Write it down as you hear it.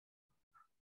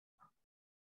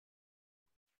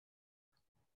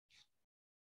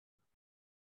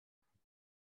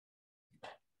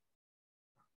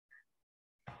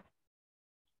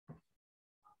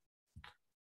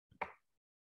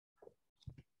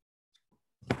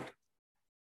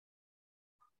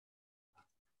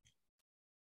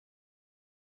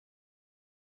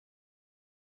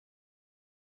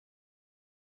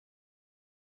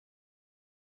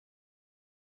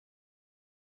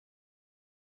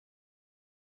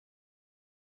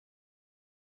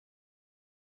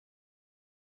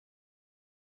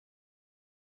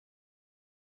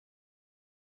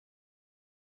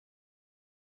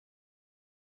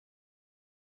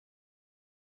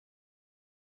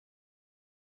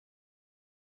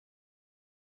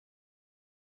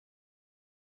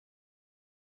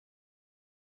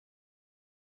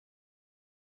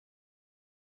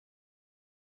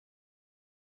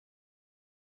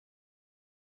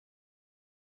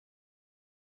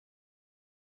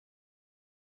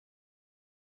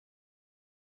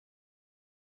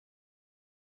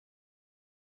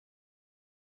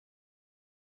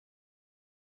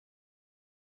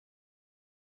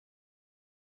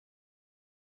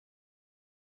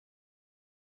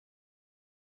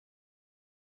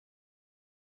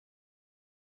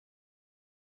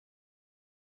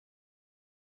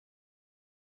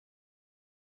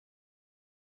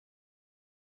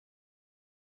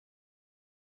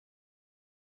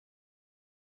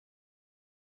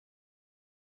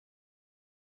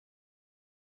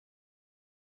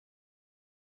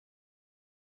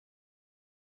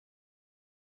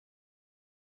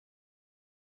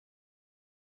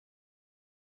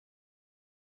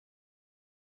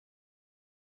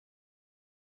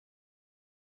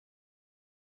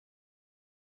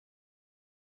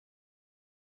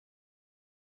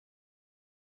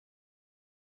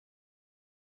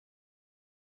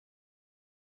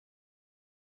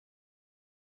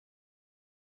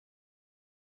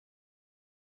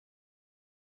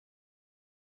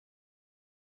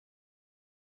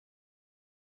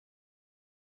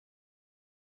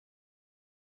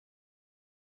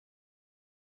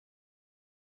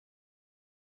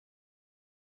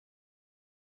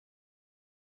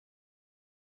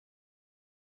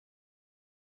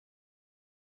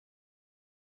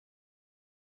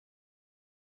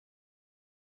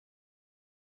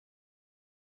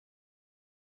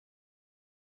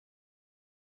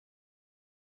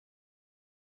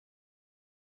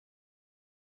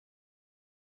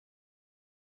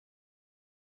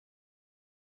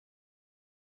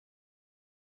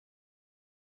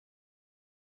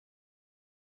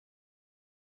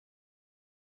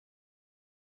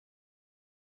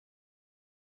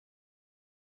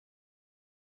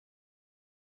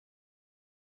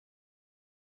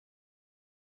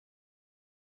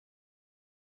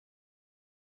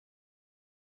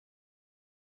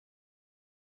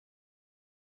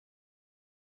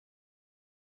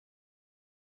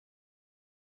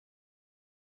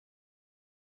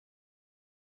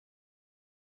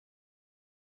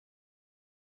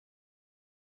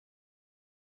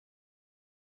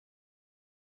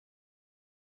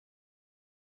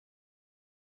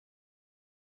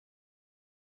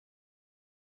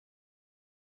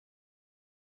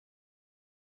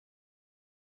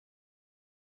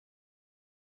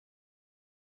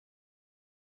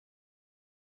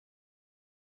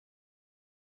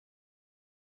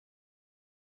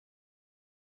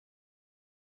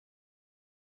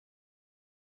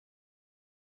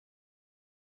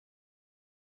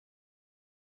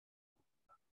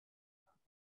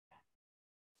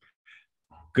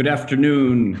Good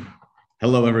afternoon.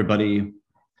 Hello, everybody.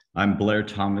 I'm Blair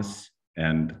Thomas,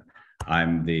 and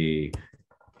I'm the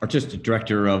Artistic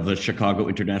Director of the Chicago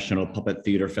International Puppet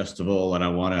Theater Festival, and I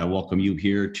want to welcome you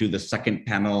here to the second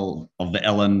panel of the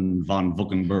Ellen Van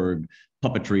Volkenburg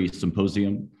Puppetry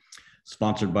Symposium,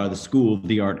 sponsored by the School of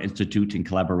the Art Institute in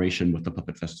collaboration with the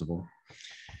Puppet Festival.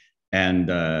 And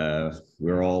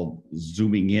we're all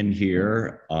zooming in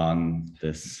here on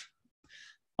this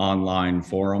online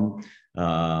forum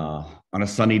on a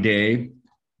sunny day,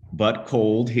 but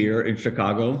cold here in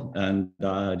Chicago. And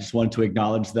I just wanted to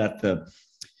acknowledge that the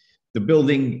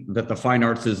building that the Fine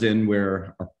Arts is in,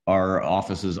 where our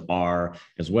offices are,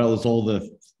 as well as all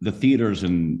the theaters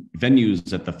and venues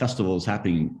that the festival is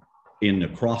happening in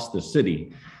across the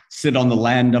city, sit on the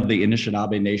land of the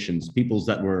Anishinaabe nations, peoples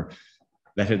that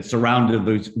had surrounded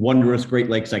those wondrous Great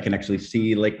Lakes. I can actually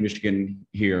see Lake Michigan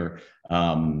here,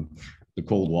 the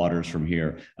cold waters from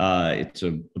here. It's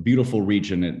a beautiful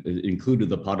region. It included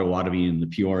the Potawatomi and the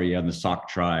Peoria and the Sauk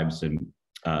tribes, and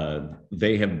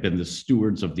they have been the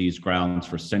stewards of these grounds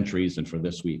for centuries, and for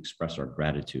this we express our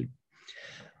gratitude.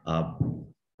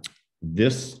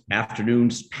 This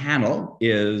afternoon's panel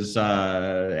is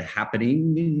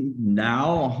happening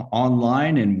now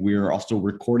online, and we're also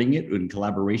recording it in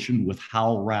collaboration with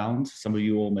HowlRound. Some of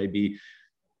you all may be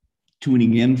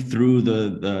tuning in through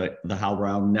the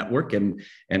HowlRound network, and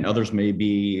others may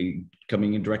be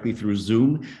coming in directly through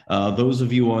Zoom. Those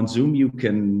of you on Zoom, you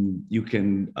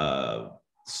can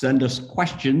send us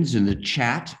questions in the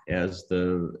chat as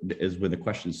when the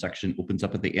questions section opens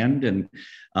up at the end, and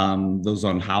those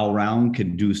on HowlRound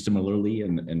can do similarly,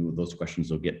 and those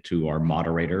questions will get to our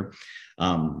moderator.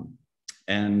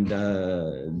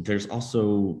 There's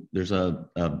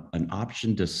an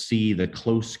option to see the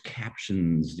closed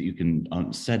captions that you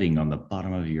can setting on the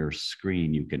bottom of your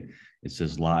screen. It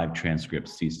says live transcript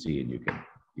CC, and you can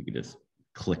just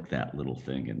click that little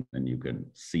thing, and then you can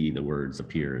see the words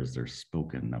appear as they're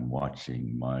spoken. I'm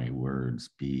watching my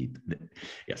words be,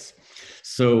 yes.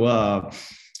 So,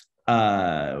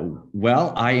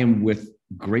 well, I am with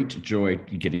great joy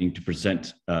getting to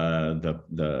present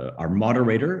our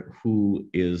moderator, who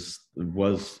was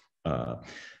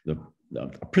the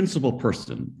principal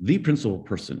person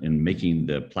in making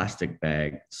the plastic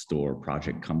bag store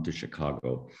project come to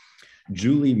Chicago.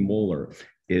 Julie Moeller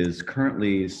is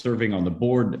currently serving on the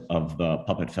board of the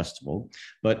Puppet Festival,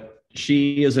 but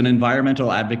she is an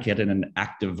environmental advocate and an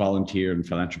active volunteer and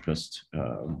philanthropist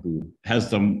who has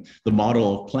the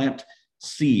model of plant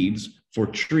seeds for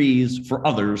trees for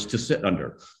others to sit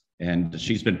under. And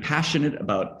she's been passionate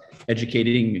about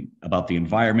educating about the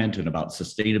environment and about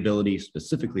sustainability,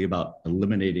 specifically about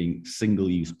eliminating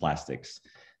single-use plastics.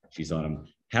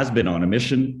 Has been on a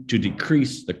mission to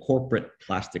decrease the corporate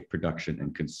plastic production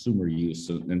and consumer use.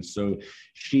 And so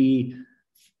she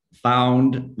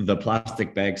found the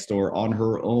plastic bag store on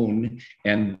her own,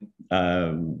 and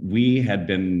we had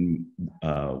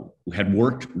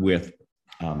worked with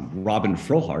Robin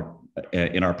Frohart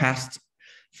in our past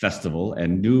festival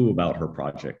and knew about her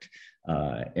project.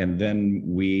 And then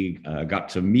we got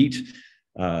to meet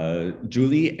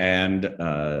Julie, and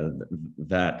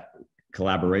that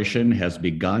collaboration has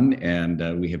begun,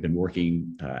 and we have been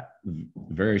working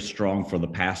very strong for the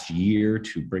past year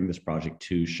to bring this project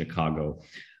to Chicago.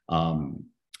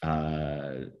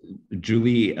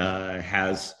 Julie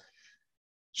has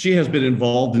been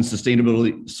involved in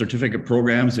sustainability certificate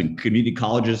programs and community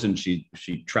colleges, and she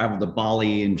traveled to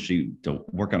Bali, and to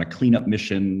work on a cleanup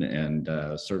mission, and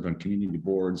served on community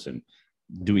boards and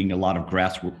doing a lot of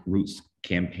grassroots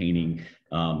campaigning.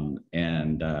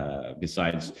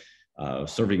 Besides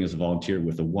serving as a volunteer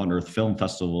with the One Earth Film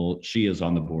Festival, she is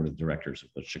on the board of directors of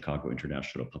the Chicago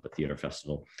International Puppet Theater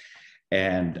Festival.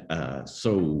 And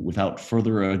so without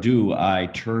further ado, I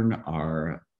turn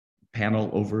our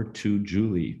panel over to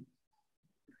Julie.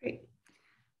 Great.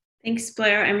 Thanks,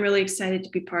 Blair. I'm really excited to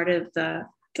be part of the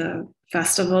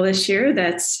festival this year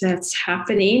that's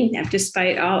happening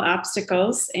despite all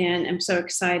obstacles. And I'm so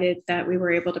excited that we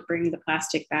were able to bring the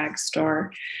plastic bag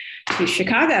store to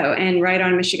Chicago and right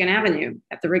on Michigan Avenue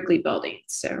at the Wrigley Building.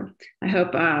 So I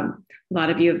hope a lot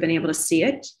of you have been able to see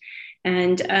it.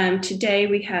 And today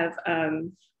we have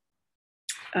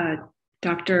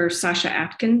Dr. Sasha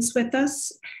Atkins with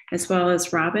us, as well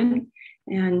as Robin.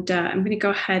 And I'm going to go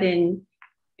ahead and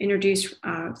introduce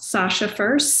Sasha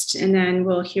first, and then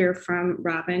we'll hear from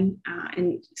Robin.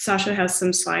 And Sasha has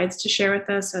some slides to share with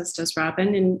us, as does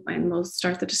Robin, and we'll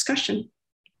start the discussion.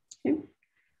 Okay.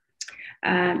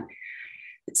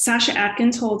 Sasha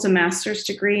Atkins holds a master's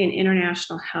degree in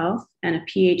international health and a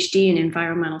PhD in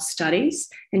environmental studies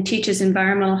and teaches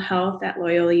environmental health at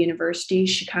Loyola University,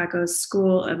 Chicago's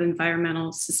School of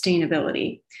Environmental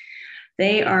Sustainability.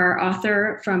 They are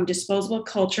author From Disposable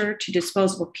Culture to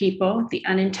Disposable People, The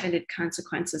Unintended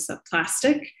Consequences of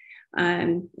Plastic.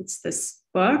 It's this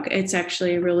book. It's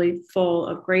actually really full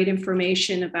of great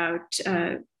information about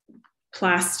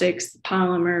plastics,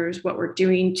 polymers, what we're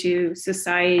doing to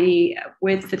society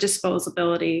with the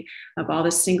disposability of all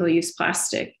this single-use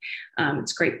plastic.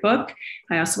 It's a great book.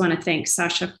 I also want to thank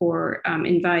Sasha for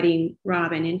inviting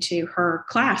Robin into her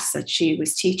class that she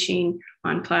was teaching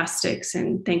on plastics,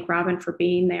 and thank Robin for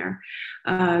being there.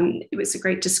 It was a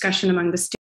great discussion among the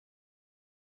students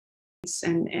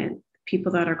and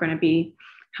people that are going to be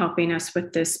helping us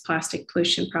with this plastic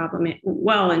pollution problem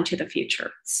well into the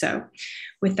future. So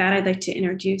with that, I'd like to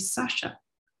introduce Sasha.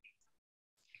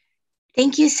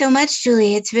 Thank you so much,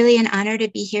 Julie. It's really an honor to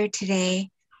be here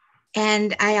today.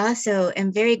 And I also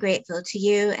am very grateful to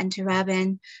you and to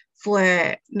Robin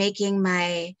for making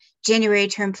my January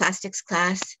term plastics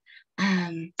class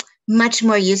much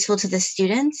more useful to the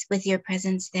students with your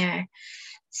presence there.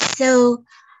 So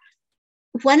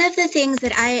one of the things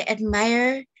that I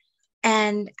admire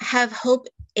and have hope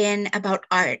in about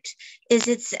art is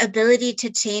its ability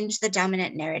to change the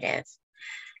dominant narrative.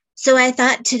 So I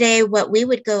thought today what we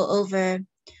would go over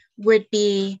would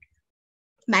be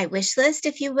my wish list,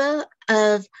 if you will,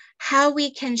 of how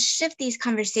we can shift these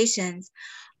conversations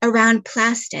around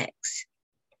plastics.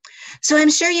 So I'm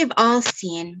sure you've all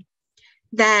seen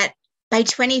that by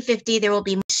 2050, there will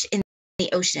be much in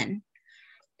the ocean.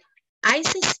 I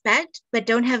suspect, but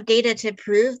don't have data to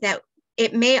prove, that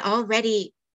it may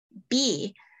already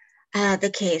be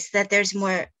the case that there's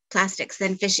more plastics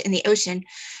than fish in the ocean,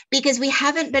 because we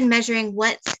haven't been measuring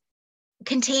what's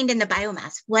contained in the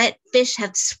biomass, what fish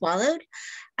have swallowed.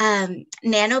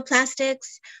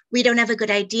 Nanoplastics, we don't have a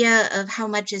good idea of how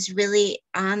much is really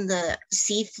on the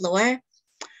sea floor.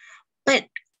 But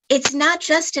it's not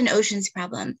just an oceans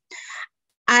problem.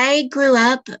 I grew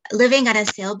up living on a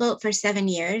sailboat for 7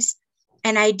 years,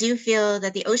 and I do feel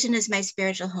that the ocean is my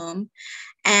spiritual home.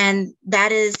 And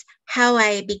that is how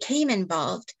I became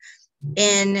involved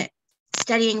in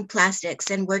studying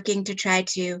plastics and working to try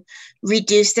to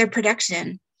reduce their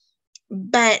production.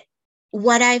 But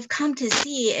what I've come to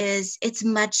see is it's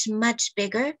much, much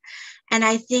bigger. And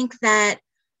I think that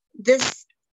this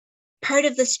part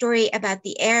of the story about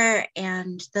the air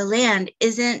and the land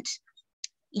isn't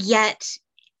yet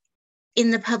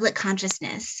in the public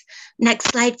consciousness.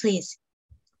 Next slide, please.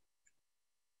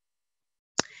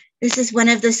 This is one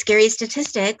of the scary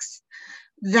statistics,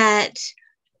 that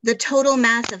the total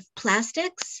mass of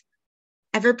plastics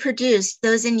ever produced,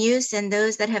 those in use and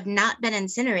those that have not been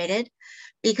incinerated,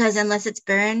 because unless it's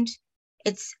burned,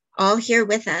 it's all here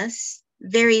with us.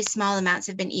 Very small amounts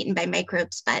have been eaten by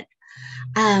microbes, but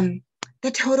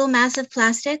the total mass of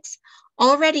plastics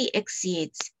already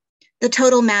exceeds the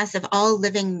total mass of all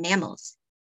living mammals.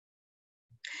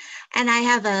 And I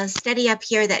have a study up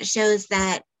here that shows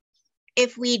that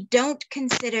if we don't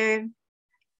consider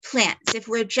plants, if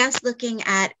we're just looking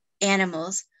at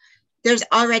animals, there's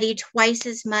already twice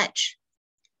as much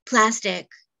plastic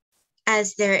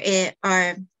as there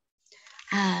are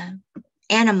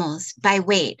animals by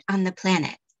weight on the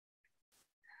planet.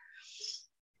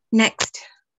 Next.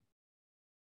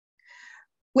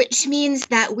 Which means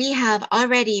that we have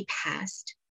already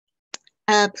passed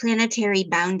a planetary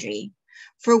boundary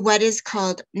for what is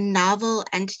called novel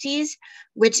entities,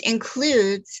 which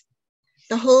includes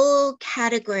the whole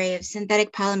category of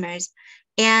synthetic polymers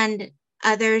and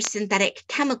other synthetic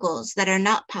chemicals that are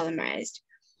not polymerized.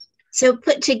 So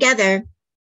put together,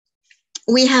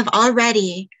 we have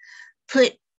already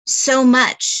put so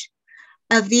much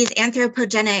of these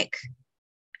anthropogenic,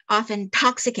 often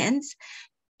toxicants,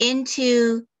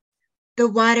 into the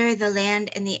water, the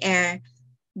land, and the air,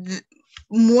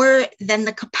 more than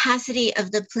the capacity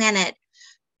of the planet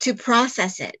to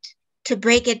process it, to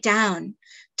break it down,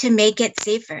 to make it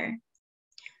safer.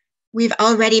 We've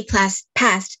already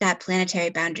passed that planetary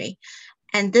boundary.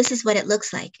 And this is what it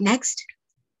looks like. Next.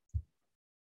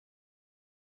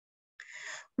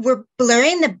 We're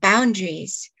blurring the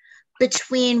boundaries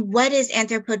between what is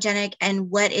anthropogenic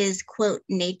and what is, quote,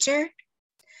 nature.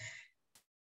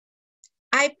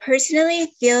 I personally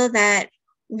feel that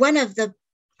one of the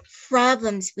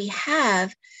problems we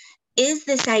have is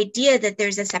this idea that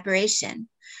there's a separation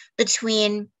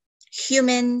between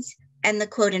humans and the,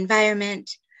 quote,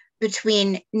 environment,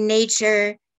 between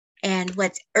nature and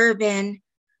what's urban.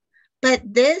 But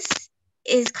this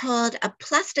is called a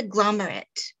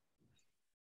plastaglomerate.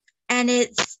 And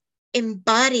it's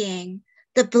embodying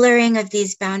the blurring of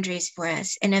these boundaries for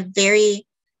us in a very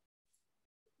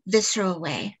visceral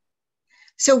way.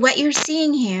 So what you're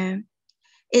seeing here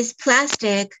is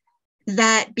plastic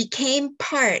that became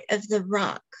part of the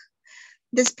rock.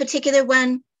 This particular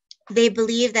one, they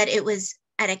believe that it was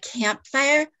at a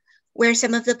campfire where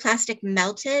some of the plastic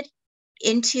melted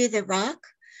into the rock,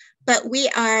 but we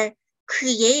are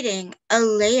creating a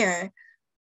layer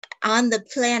on the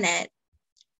planet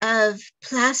of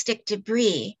plastic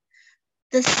debris.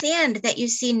 The sand that you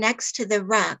see next to the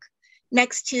rock,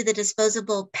 next to the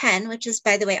disposable pen, which is,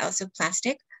 by the way, also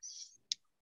plastic,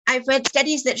 I've read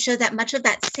studies that show that much of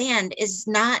that sand is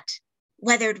not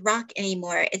weathered rock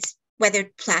anymore. It's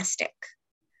weathered plastic.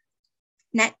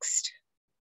 Next.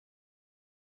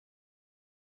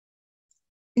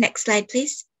 Next slide,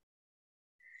 please.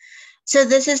 So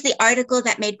this is the article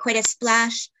that made quite a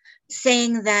splash,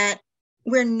 saying that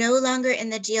we're no longer in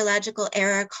the geological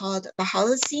era called the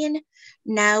Holocene.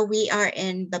 Now we are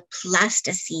in the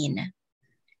Plasticine.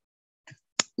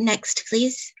 Next,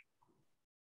 please.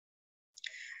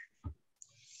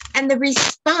 And the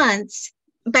response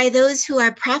by those who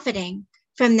are profiting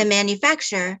from the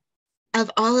manufacture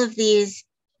of all of these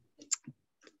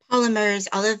polymers,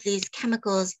 all of these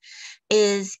chemicals,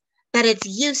 is that it's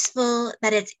useful,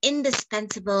 that it's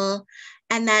indispensable,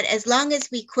 and that as long as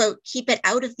we, quote, keep it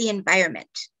out of the environment,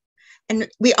 and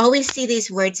we always see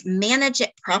these words, manage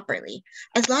it properly.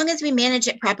 As long as we manage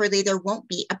it properly, there won't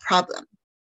be a problem.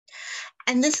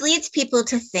 And this leads people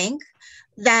to think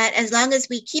that as long as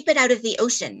we keep it out of the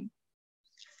ocean,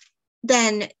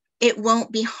 then it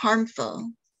won't be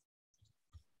harmful.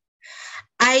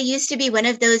 I used to be one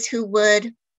of those who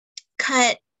would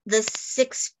cut the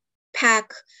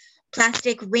 6-pack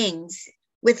plastic rings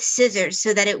with scissors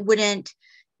so that it wouldn't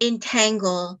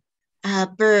entangle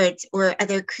birds or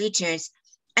other creatures,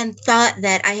 and thought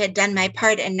that I had done my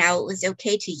part and now it was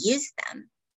okay to use them.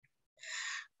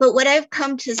 But what I've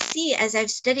come to see as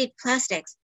I've studied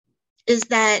plastics is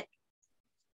that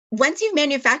once you've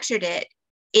manufactured it,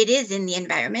 it is in the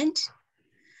environment.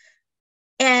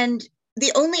 And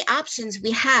the only options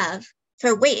we have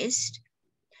for waste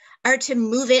are to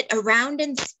move it around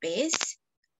in space.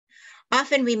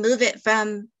 Often we move it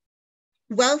from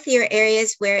wealthier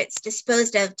areas where it's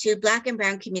disposed of to Black and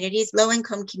brown communities,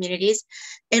 low-income communities,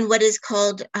 in what is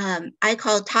called, I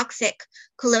call toxic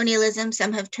colonialism.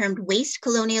 Some have termed waste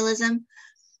colonialism.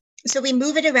 So we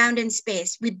move it around in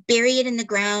space. We bury it in the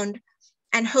ground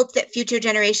and hope that future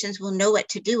generations will know what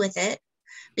to do with it,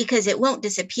 because it won't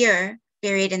disappear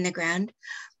buried in the ground.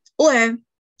 Or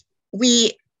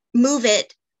we move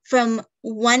it from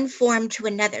one form to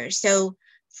another. So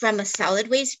from a solid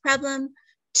waste problem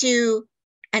to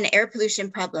an air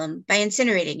pollution problem by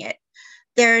incinerating it.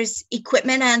 There's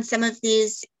equipment on some of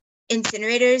these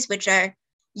incinerators, which are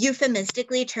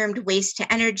euphemistically termed waste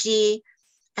to energy,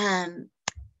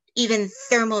 even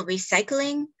thermal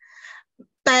recycling.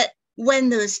 But when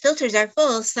those filters are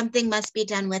full, something must be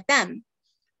done with them.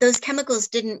 Those chemicals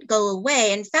didn't go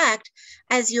away. In fact,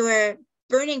 as you're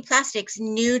burning plastics,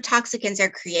 new toxicants are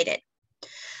created.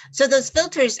 So those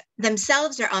filters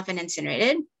themselves are often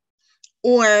incinerated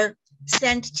or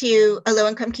sent to a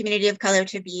low-income community of color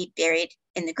to be buried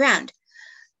in the ground.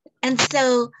 And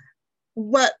so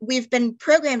what we've been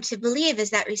programmed to believe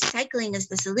is that recycling is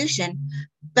the solution,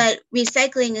 but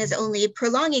recycling is only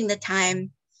prolonging the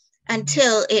time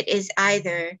until it is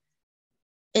either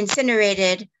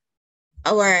incinerated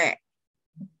or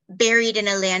buried in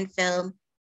a landfill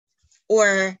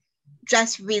or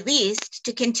just released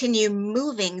to continue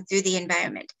moving through the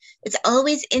environment. It's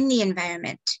always in the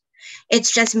environment.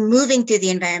 It's just moving through the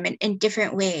environment in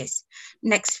different ways.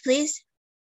 Next, please.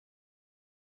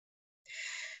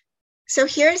 So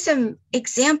here are some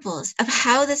examples of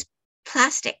how this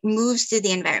plastic moves through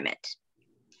the environment.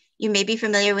 You may be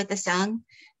familiar with the song,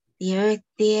 "The earth,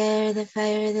 the air, the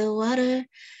fire, the water,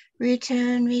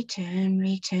 return, return,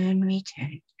 return,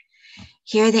 return."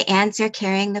 Here the ants are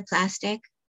carrying the plastic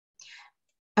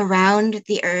around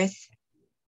the earth.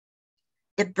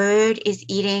 The bird is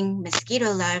eating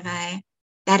mosquito larvae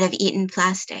that have eaten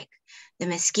plastic. The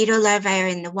mosquito larvae are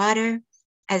in the water.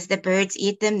 As the birds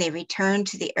eat them, they return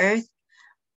to the earth.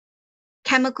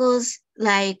 Chemicals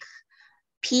like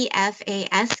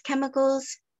PFAS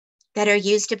chemicals that are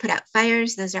used to put out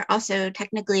fires, those are also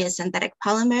technically a synthetic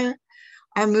polymer,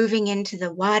 are moving into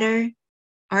the water,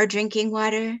 our drinking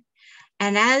water.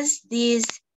 And as these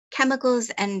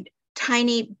chemicals and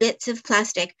tiny bits of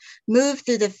plastic move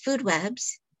through the food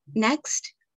webs,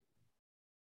 next,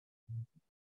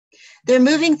 they're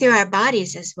moving through our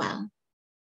bodies as well.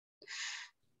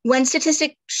 one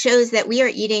statistic shows that we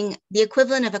are eating the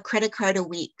equivalent of a credit card a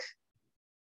week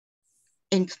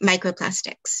in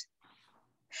microplastics.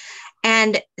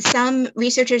 And some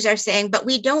researchers are saying, but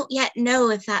we don't yet know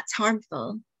if that's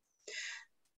harmful.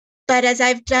 But as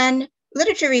I've done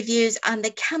literature reviews on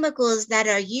the chemicals that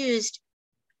are used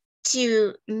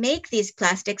to make these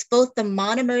plastics, both the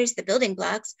monomers, the building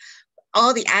blocks,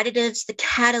 all the additives, the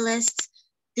catalysts,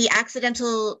 the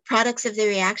accidental products of the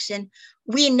reaction,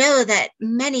 we know that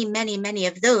many, many, many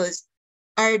of those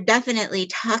are definitely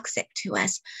toxic to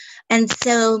us. And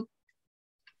so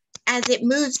as it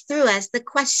moves through us, the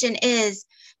question is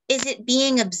it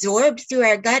being absorbed through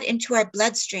our gut into our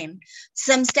bloodstream?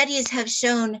 Some studies have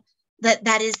shown that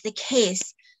that is the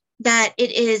case, that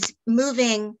it is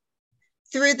moving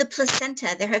through the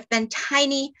placenta. There have been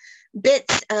tiny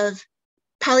bits of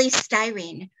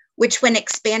polystyrene, which when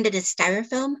expanded is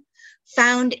styrofoam,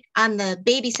 found on the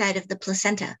baby side of the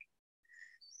placenta.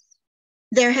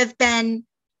 There have been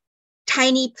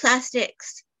tiny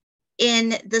plastics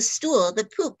in the stool, the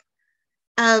poop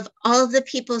of all of the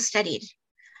people studied.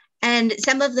 And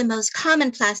some of the most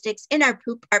common plastics in our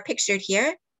poop are pictured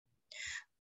here.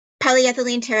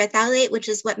 Polyethylene terephthalate, which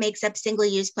is what makes up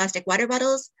single-use plastic water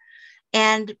bottles,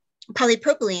 and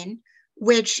polypropylene,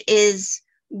 which is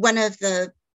one of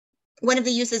the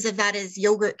uses of that is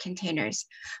yogurt containers.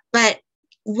 But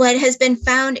what has been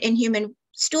found in human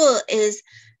stool is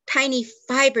tiny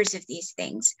fibers of these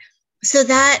things. So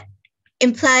that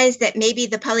implies that maybe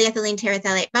the polyethylene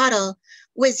terephthalate bottle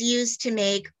was used to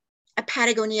make a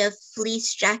Patagonia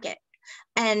fleece jacket.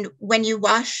 And when you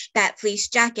wash that fleece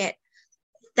jacket,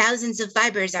 thousands of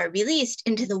fibers are released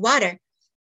into the water.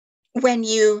 When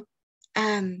you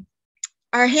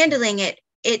are handling it,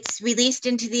 it's released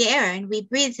into the air and we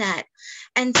breathe that.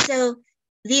 And so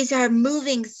these are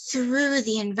moving through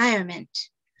the environment.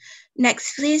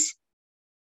 Next, please.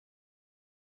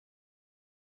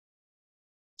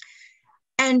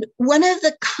 And one of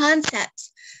the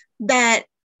concepts that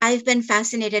I've been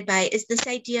fascinated by is this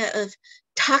idea of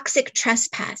toxic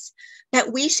trespass,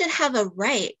 that we should have a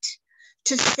right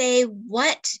to say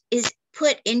what is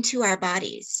put into our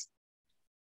bodies.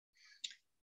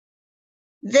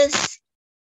 This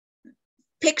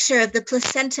picture of the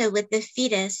placenta with the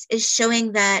fetus is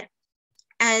showing that,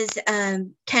 as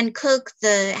Ken Cook,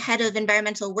 the head of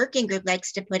Environmental Working Group,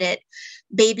 likes to put it,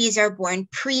 babies are born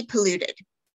pre-polluted.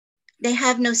 They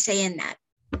have no say in that.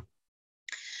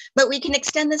 But we can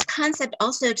extend this concept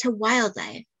also to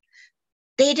wildlife.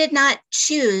 They did not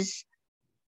choose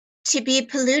to be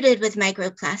polluted with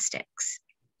microplastics.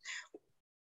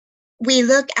 We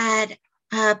look at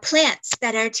plants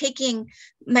that are taking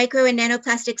micro and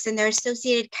nanoplastics and their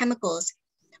associated chemicals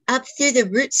up through the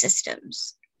root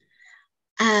systems.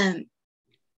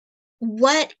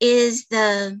 What is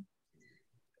the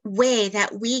way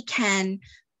that we can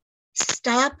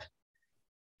stop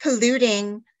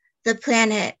polluting the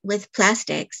planet with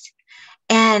plastics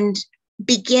and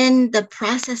begin the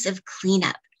process of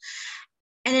cleanup?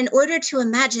 And in order to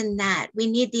imagine that, we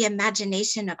need the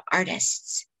imagination of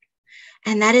artists.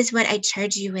 And that is what I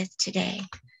charge you with today.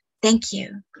 Thank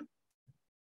you.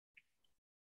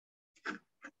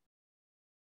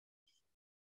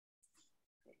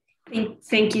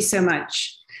 Thank you so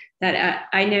much. That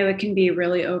I know it can be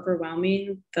really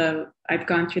overwhelming. I've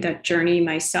gone through that journey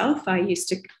myself. I used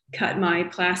to cut my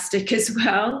plastic as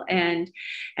well. And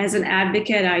as an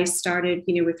advocate, I started,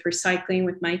 with recycling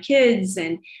with my kids.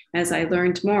 And as I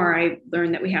learned more, I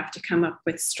learned that we have to come up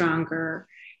with stronger,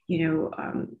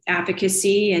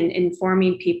 advocacy and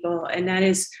informing people. And that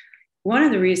is one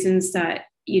of the reasons that,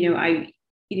 I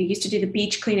used to do the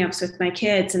beach cleanups with my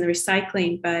kids and the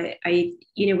recycling, but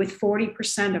with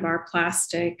 40% of our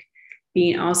plastic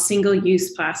being all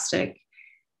single-use plastic,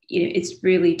 it's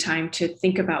really time to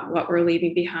think about what we're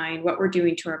leaving behind, what we're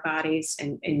doing to our bodies,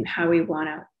 and how we want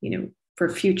to, for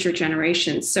future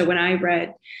generations. So when I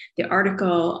read the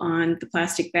article on the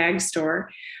plastic bag store,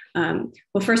 well,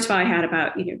 first of all, I had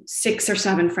about 6 or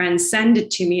 7 friends send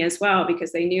it to me as well,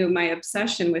 because they knew my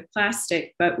obsession with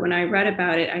plastic. But when I read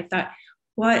about it, I thought,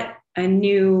 what a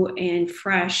new and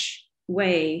fresh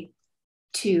way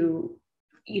to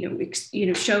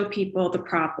show people the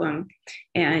problem,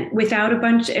 and without a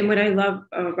bunch. And what I love,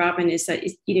 Robin, is that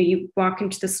you walk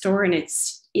into the store and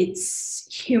it's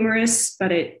humorous,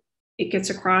 but it gets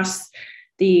across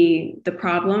the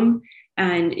problem,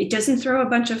 And it doesn't throw a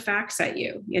bunch of facts at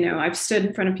you. You know, I've stood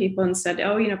in front of people and said,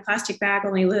 oh, you know, plastic bag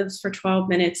only lives for 12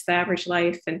 minutes, the average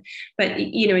life. But,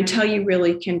 you know, until you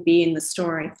really can be in the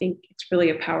store, I think it's really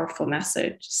a powerful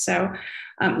message. So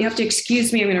you have to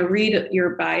excuse me. I'm going to read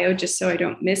your bio just so I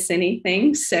don't miss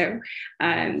anything. So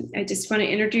I just want to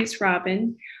introduce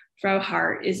Robin. Frau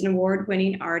Hart is an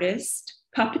award-winning artist,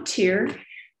 puppeteer,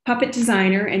 puppet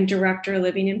designer, and director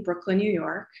living in Brooklyn, New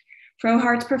York. Frau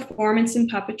Hart's performance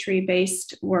and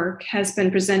puppetry-based work has been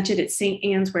presented at St.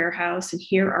 Anne's Warehouse and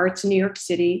Here Arts in New York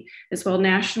City, as well as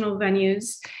national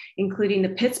venues, including the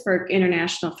Pittsburgh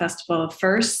International Festival of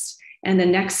Firsts and the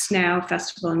Next Now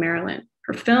Festival in Maryland.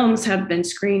 Her films have been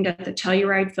screened at the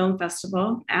Telluride Film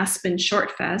Festival, Aspen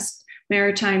Short Fest,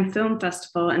 Maritime Film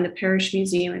Festival, and the Parrish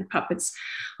Museum and Puppets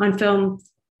on Film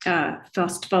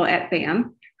Festival at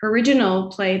BAM. Her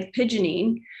original play, The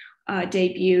Pigeoning,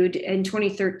 debuted in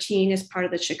 2013 as part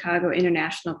of the Chicago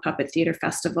International Puppet Theater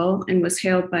Festival and was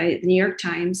hailed by the New York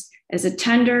Times as a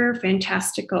tender,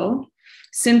 fantastical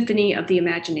symphony of the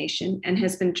imagination, and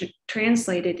has been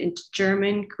translated into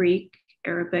German, Greek,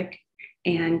 Arabic,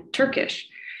 and Turkish.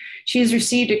 She has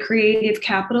received a Creative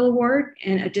Capital Award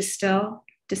and a Distill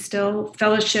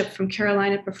Fellowship from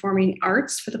Carolina Performing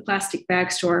Arts for the Plastic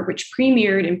Bag Store, which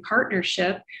premiered in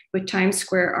partnership with Times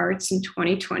Square Arts in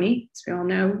 2020, as we all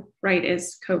know, right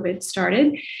as COVID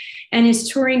started, and is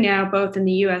touring now both in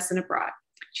the US and abroad.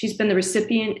 She's been the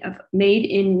recipient of Made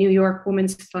in New York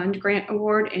Women's Fund Grant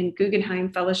Award and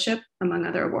Guggenheim Fellowship, among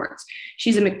other awards.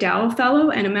 She's a McDowell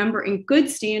Fellow and a member in good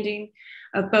standing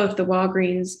of both the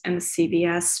Walgreens and the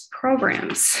CVS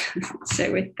programs.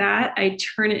 So with that, I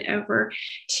turn it over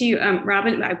to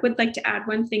Robin. I would like to add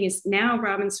one thing is now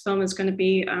Robin's film is going to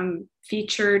be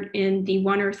featured in the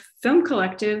One Earth Film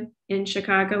Collective in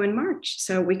Chicago in March.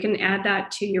 So we can add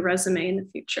that to your resume in the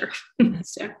future.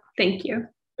 So thank you.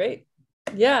 Great.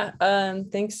 Yeah,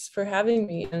 thanks for having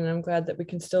me. And I'm glad that we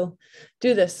can still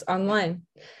do this online.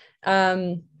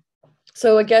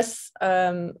 So I guess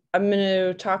I'm going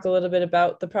to talk a little bit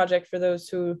about the project for those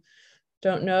who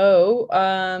don't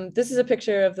know. This is a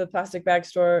picture of the Plastic Bag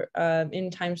Store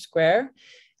in Times Square.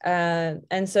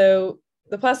 And so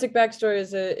the Plastic Bag Store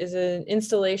is an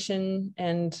installation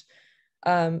and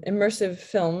immersive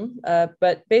film,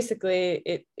 but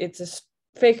basically it's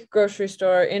a fake grocery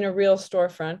store in a real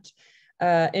storefront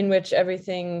in which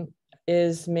everything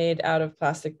is made out of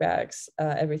plastic bags,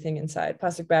 everything inside.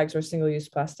 Plastic bags or single-use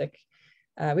plastic.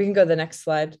 We can go to the next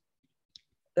slide.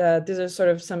 These are sort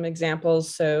of some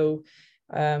examples. So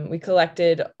we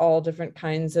collected all different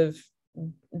kinds of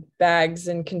bags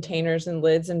and containers and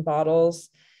lids and bottles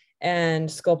and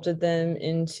sculpted them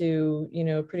into, you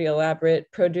know, a pretty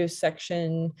elaborate produce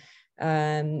section.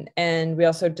 And we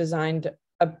also designed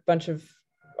a bunch of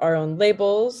our own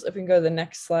labels. If we can go to the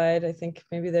next slide, I think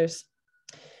maybe there's,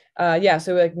 yeah,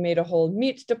 so we like made a whole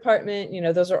meat department. You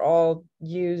know, those are all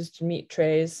used meat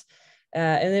trays.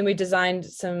 And then we designed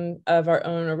some of our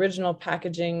own original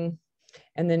packaging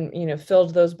and then, you know,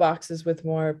 filled those boxes with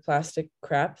more plastic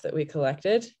crap that we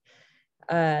collected.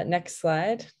 Next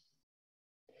slide.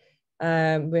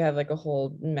 We have like a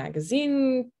whole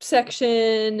magazine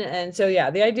section. And so, yeah,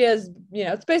 the idea is, you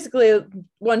know, it's basically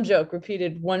one joke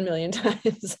repeated 1 million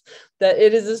times that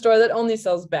it is a store that only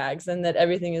sells bags and that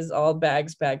everything is all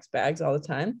bags, bags, bags all the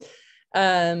time.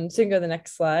 So you can go to the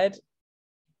next slide.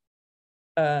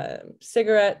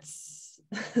 Cigarettes,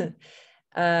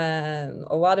 a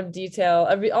lot of detail.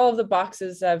 All of the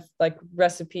boxes have like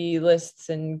recipe lists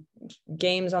and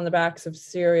games on the backs of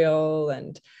cereal,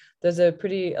 and there's a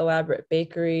pretty elaborate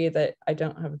bakery that I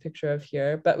don't have a picture of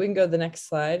here, but we can go to the next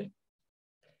slide.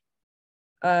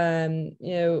 You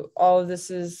know, all of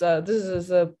this is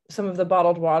some of the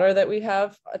bottled water that we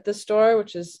have at the store,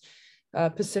 which is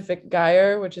Pacific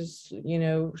Gyre, which is, you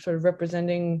know, sort of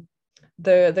representing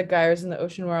the gyres in the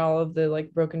ocean where all of the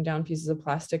like broken down pieces of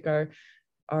plastic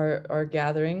are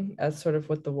gathering, as sort of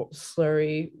what the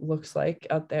slurry looks like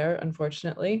out there,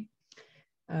 unfortunately.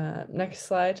 Next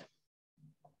slide.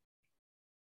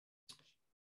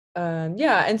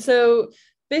 Yeah, and so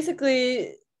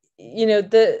basically, you know,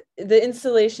 the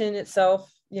installation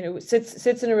itself, you know,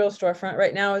 sits in a real storefront.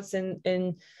 Right now it's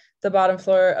in the bottom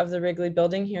floor of the Wrigley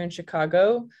building here in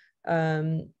Chicago.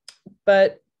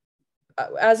 But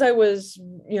as I was,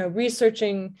 you know,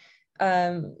 researching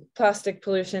plastic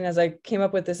pollution, as I came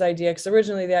up with this idea, because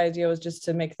originally the idea was just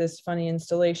to make this funny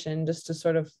installation, just to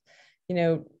sort of, you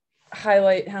know,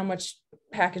 highlight how much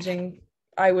packaging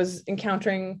I was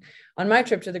encountering on my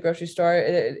trip to the grocery store.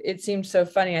 It seemed so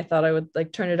funny. I thought I would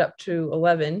like turn it up to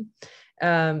 11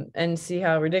 and see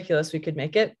how ridiculous we could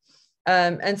make it.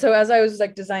 And so as I was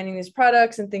like designing these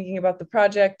products and thinking about the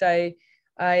project, I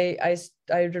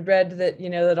read that, you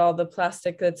know, that all the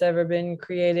plastic that's ever been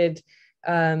created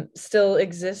still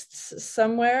exists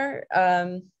somewhere,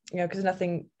 you know, because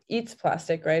nothing eats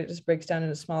plastic, right? It just breaks down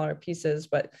into smaller pieces.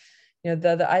 But, you know,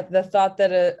 the thought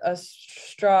that a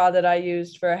straw that I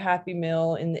used for a Happy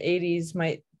Meal in the 80s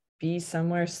might be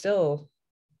somewhere still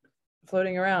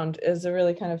floating around is a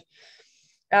really kind of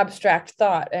abstract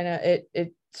thought. And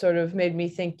it sort of made me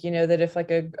think, you know, that if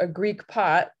like a Greek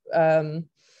pot, you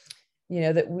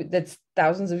know, that's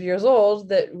thousands of years old,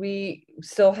 that we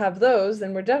still have those,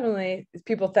 then we're definitely,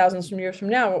 people thousands of years from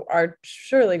now are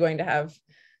surely going to have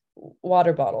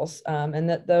water bottles, and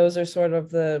that those are sort of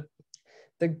the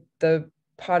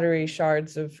pottery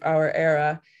shards of our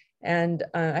era. And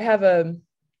I have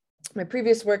my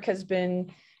previous work has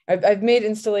been, I've made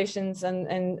installations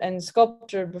and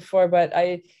sculpture before, but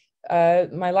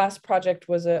my last project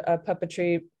was a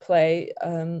puppetry play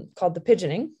called The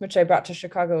Pigeoning, which I brought to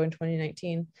Chicago in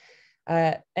 2019.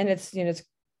 And it's, you know, it's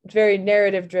very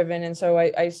narrative driven. And so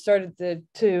I started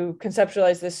to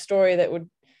conceptualize this story that would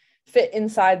fit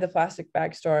inside the plastic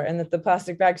bag store, and that the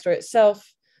plastic bag store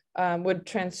itself would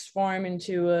transform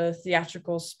into a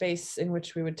theatrical space in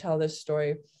which we would tell this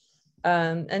story.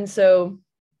 And so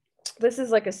this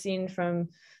is like a scene from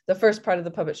the first part of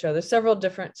the puppet show. There's several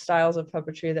different styles of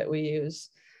puppetry that we use,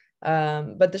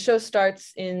 but the show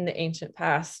starts in the ancient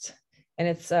past, and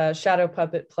it's a shadow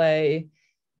puppet play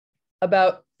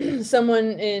about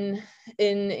someone in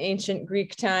ancient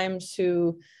Greek times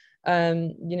who,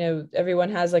 you know,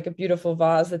 everyone has like a beautiful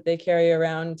vase that they carry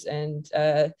around, and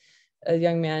a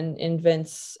young man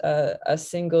invents a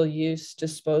single-use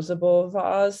disposable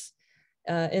vase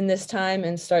in this time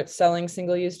and starts selling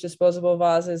single-use disposable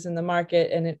vases in the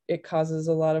market, and it causes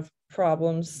a lot of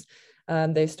problems.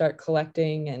 They start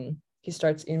collecting, and he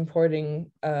starts importing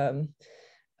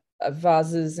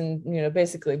vases and, you know,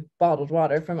 basically bottled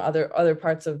water from other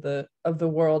parts of the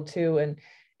world too. And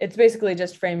it's basically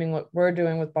just framing what we're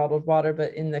doing with bottled water,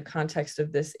 but in the context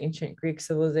of this ancient Greek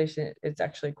civilization, it's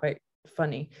actually quite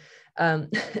funny.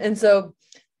 And so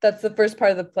that's the first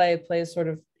part of the play. It plays sort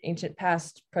of ancient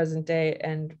past, present day,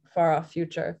 and far off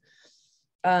future.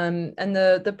 And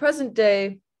the present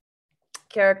day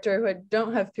character, who I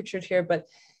don't have pictured here, but,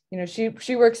 you know,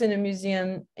 she works in a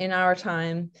museum in our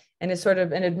time and is sort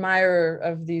of an admirer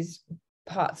of these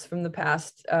pots from the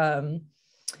past.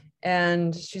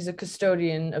 And she's a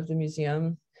custodian of the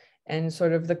museum and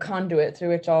sort of the conduit through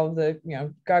which all of the, you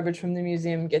know, garbage from the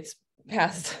museum gets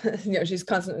passed. You know, she's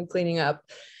constantly cleaning up.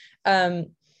 And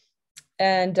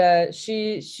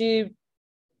she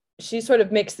sort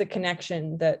of makes the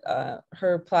connection that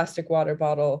her plastic water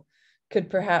bottle could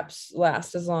perhaps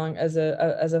last as long as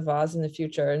a vase in the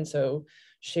future. And so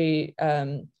she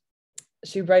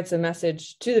writes a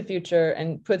message to the future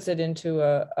and puts it into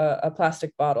a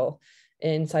plastic bottle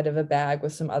inside of a bag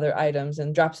with some other items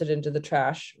and drops it into the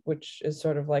trash, which is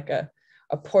sort of like a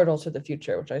portal to the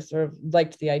future, which I sort of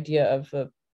liked the idea of a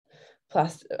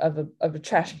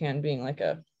trash can being like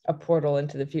a portal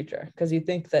into the future, because you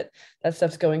think that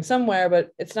stuff's going somewhere,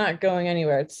 but it's not going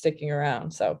anywhere, it's sticking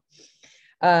around. So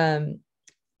if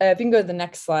you can go to the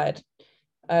next slide.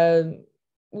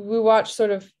 We watch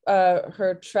sort of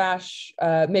her trash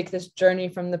make this journey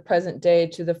from the present day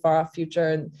to the far off future.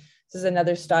 And this is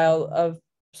another style of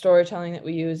storytelling that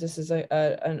we use. This is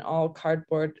an all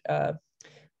cardboard,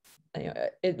 you know,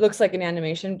 it looks like an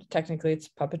animation, technically it's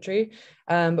puppetry,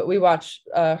 but we watch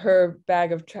her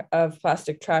bag of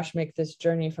plastic trash make this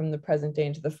journey from the present day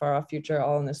into the far off future,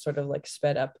 all in this sort of like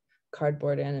sped up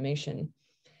cardboard animation.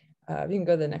 You can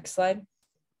go to the next slide.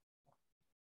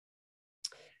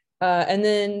 And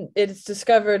then it's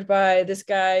discovered by this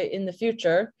guy in the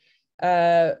future,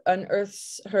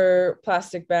 unearths her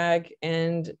plastic bag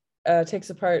and takes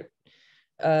apart,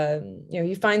 you know,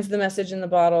 he finds the message in the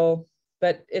bottle,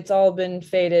 but it's all been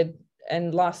faded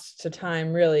and lost to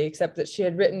time, really, except that she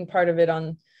had written part of it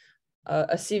on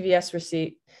a CVS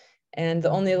receipt. And the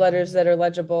only letters that are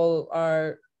legible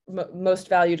are most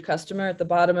valued customer at the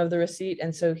bottom of the receipt.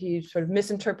 And so he sort of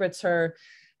misinterprets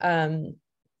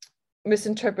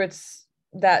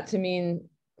that to mean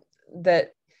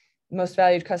that most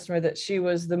valued customer, that she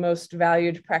was the most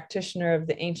valued practitioner of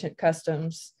the ancient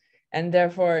customs, and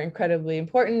therefore incredibly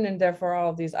important. And therefore all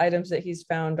of these items that he's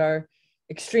found are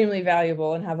extremely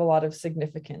valuable and have a lot of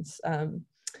significance.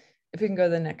 If we can go to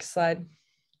the next slide.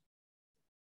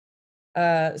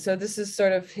 So this is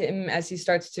sort of him as he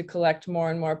starts to collect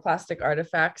more and more plastic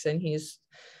artifacts, and he's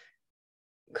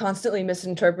constantly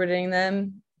misinterpreting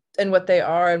them and what they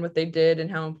are and what they did and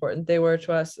how important they were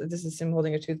to us. This is him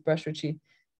holding a toothbrush, which he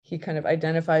he kind of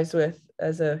identifies with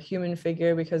as a human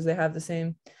figure because they have the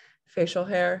same facial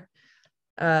hair.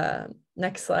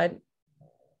 Next slide.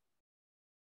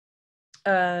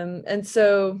 And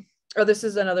so, this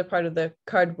is another part of the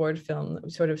cardboard film that we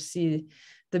sort of see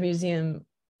the museum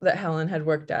that Helen had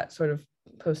worked at, sort of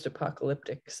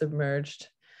post-apocalyptic, submerged.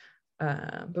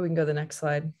 But we can go to the next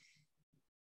slide.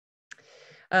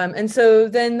 And so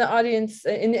then the audience,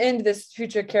 in the end, this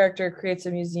future character creates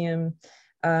a museum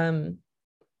of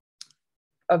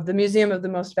the museum of the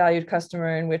most valued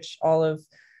customer, in which all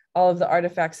of the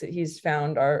artifacts that he's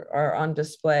found are on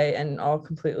display and all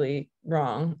completely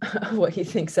wrong of what he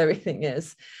thinks everything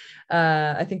is.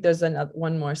 I think there's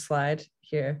one more slide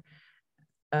here.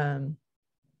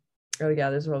 Oh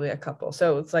yeah, there's probably a couple.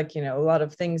 So it's like, a lot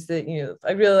of things that,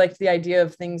 I really like the idea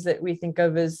of things that we think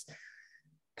of as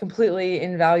completely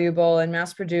invaluable and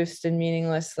mass produced and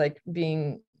meaningless, like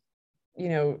being,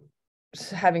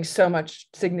 having so much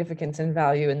significance and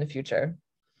value in the future.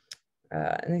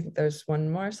 And I think there's one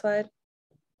more slide.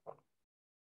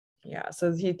 Yeah,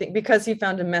 so because he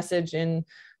found a message in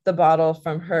the bottle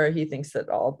from her, he thinks that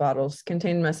all bottles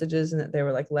contain messages and that they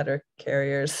were like letter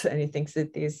carriers. And he thinks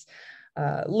that these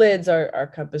lids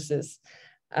are compasses.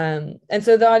 And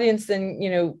so the audience then,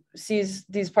 sees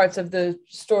these parts of the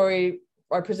story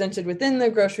are presented within the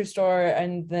grocery store.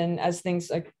 And then as things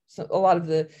like a lot of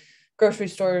the grocery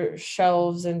store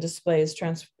shelves and displays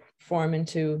transform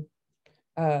into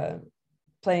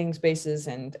playing spaces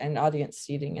and audience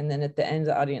seating. And then at the end,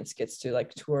 the audience gets to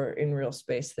like tour in real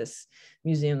space this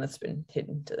museum that's been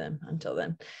hidden to them until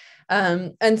then.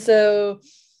 And so,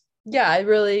 yeah, I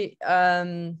really,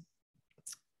 I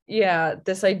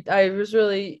was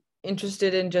really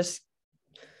interested in just,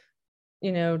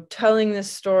 telling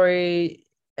this story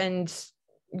and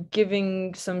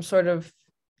giving some sort of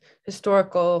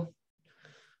historical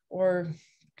or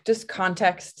just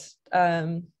context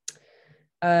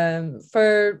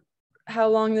for how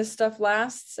long this stuff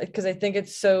lasts, because I think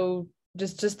it's so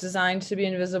just designed to be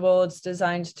invisible. It's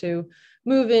designed to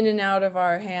move in and out of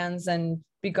our hands and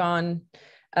be gone,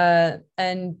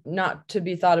 and not to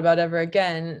be thought about ever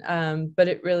again. But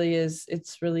it really is,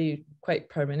 it's really quite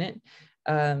permanent.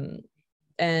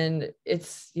 And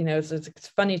it's, it's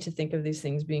funny to think of these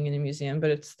things being in a museum,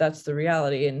 but that's the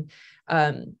reality. And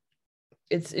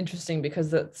it's interesting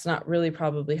because that's not really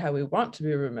probably how we want to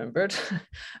be remembered,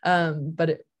 but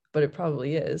it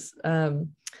probably is.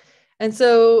 And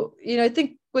so, I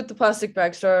think with the plastic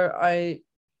bag store,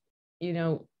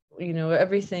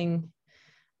 everything,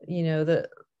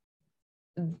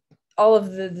 all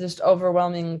of the just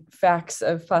overwhelming facts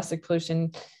of plastic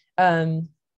pollution,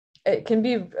 it can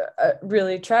be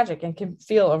really tragic and can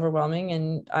feel overwhelming.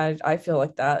 And I feel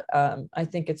like that. I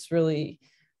think it's really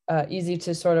easy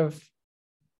to sort of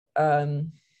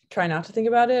try not to think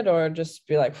about it, or just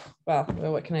be like, wow,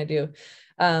 well, what can I do?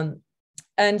 And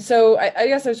so I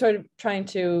guess I was sort of trying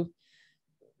to,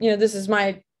 this is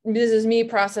me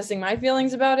processing my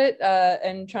feelings about it,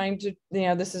 and trying to,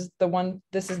 this is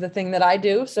the thing that I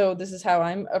do. So this is how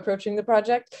I'm approaching the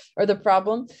project or the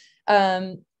problem.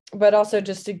 But also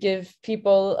just to give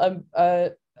people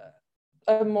a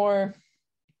more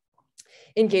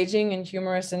engaging and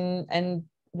humorous and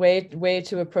way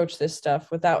to approach this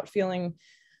stuff without feeling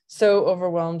so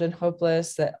overwhelmed and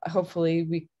hopeless, that hopefully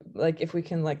we, like, if we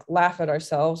can like laugh at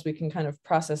ourselves, we can kind of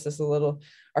process this a little,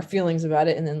 our feelings about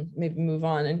it, and then maybe move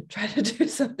on and try to do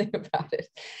something about it.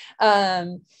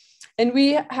 And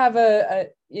we have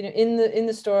in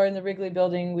the store, in the Wrigley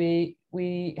building,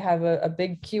 we have a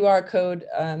big QR code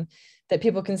that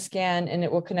people can scan, and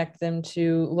it will connect them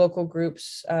to local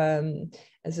groups.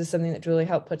 This is something that Julie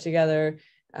helped put together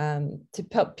to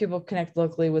help people connect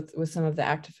locally with some of the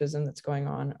activism that's going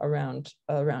on around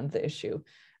the issue,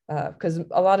 because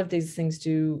a lot of these things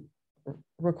do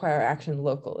require action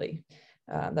locally.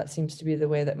 That seems to be the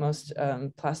way that most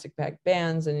plastic bag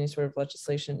bans and any sort of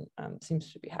legislation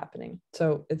seems to be happening.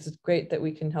 So it's great that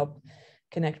we can help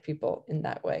connect people in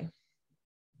that way.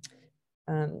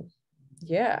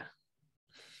 Yeah.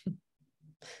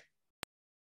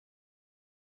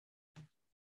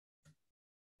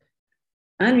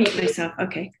 Unmute myself.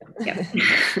 Okay. Yeah.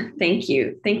 Thank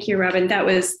you, Robin. That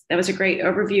was a great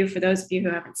overview for those of you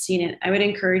who haven't seen it. I would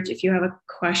encourage, if you have a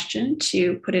question,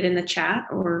 to put it in the chat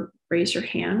or raise your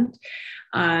hand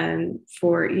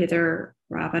for either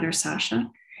Robin or Sasha.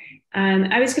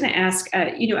 I was going to ask,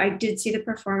 I did see the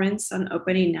performance on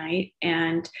opening night,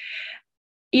 and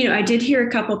I did hear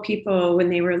a couple people when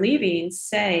they were leaving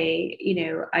say,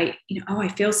 I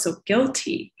feel so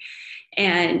guilty,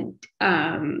 and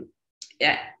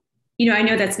I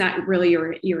know that's not really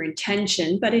your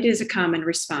intention, but it is a common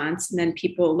response. And then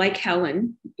people like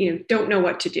Helen, don't know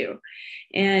what to do.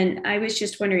 And I was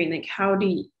just wondering, like, how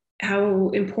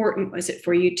important was it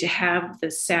for you to have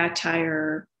the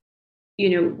satire,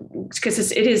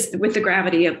 because it is with the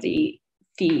gravity of the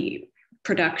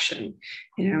production,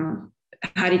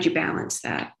 how did you balance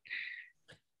that?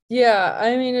 Yeah,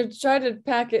 I mean, I tried to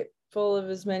pack it full of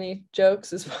as many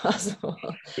jokes as possible.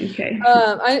 Okay.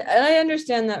 I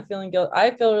understand that feeling guilt.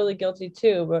 I feel really guilty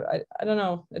too, but I don't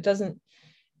know.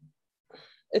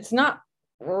 It's not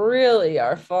really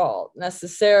our fault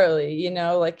necessarily,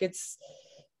 like it's,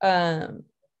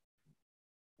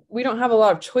 we don't have a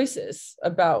lot of choices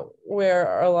about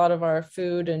where a lot of our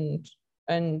food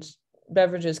and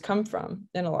beverages come from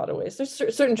in a lot of ways. There's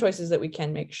certain choices that we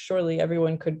can make. Surely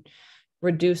everyone could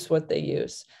reduce what they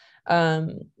use.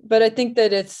 But I think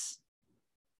that it's,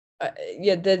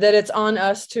 that it's on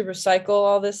us to recycle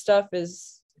all this stuff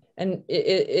and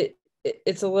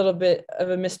it's a little bit of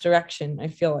a misdirection. I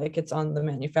feel like it's on the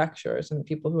manufacturers and the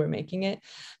people who are making it.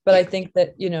 But I think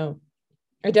that,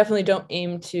 I definitely don't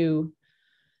aim to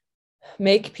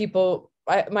make people,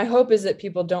 my hope is that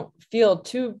people don't feel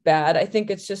too bad. I think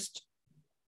it's just,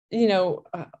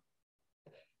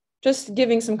 just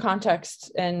giving some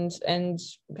context and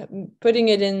putting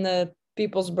it in the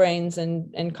people's brains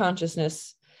and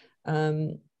consciousness,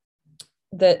 that,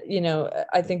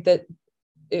 I think that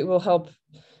it will help.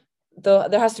 Though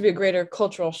there has to be a greater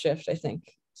cultural shift, I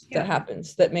think, that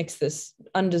happens, that makes this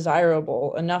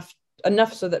undesirable enough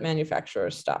so that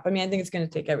manufacturers stop. I mean, I think it's going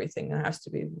to take everything. There has to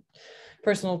be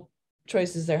personal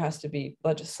choices. There has to be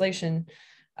legislation,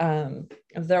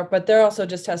 but there also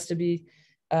just has to be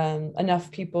enough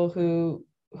people who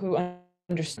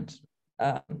understand,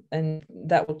 and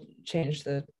that will change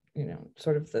the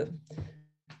sort of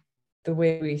the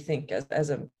way we think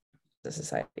as a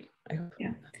society, I hope.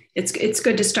 Yeah, it's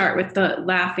good to start with the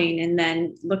laughing and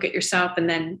then look at yourself and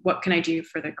then what can I do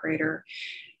for the greater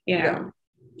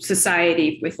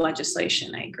society with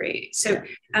legislation. I agree. So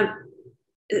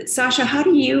Sasha, how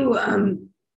do you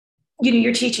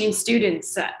you're teaching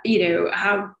students,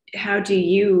 how do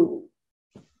you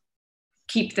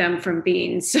keep them from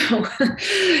being so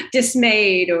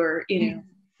dismayed or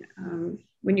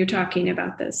when you're talking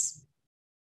about this?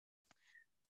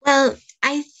 Well,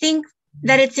 I think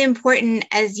that it's important,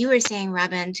 as you were saying,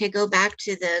 Robin, to go back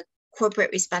to the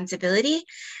corporate responsibility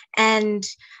and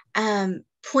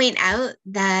point out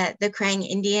that the Crying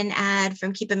Indian ad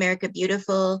from Keep America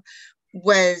Beautiful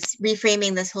was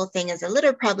reframing this whole thing as a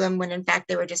litter problem when in fact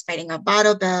they were just fighting a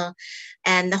bottle bill.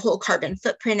 And the whole carbon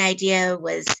footprint idea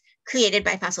was created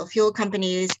by fossil fuel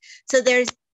companies. So there's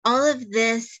all of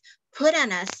this put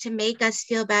on us to make us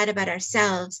feel bad about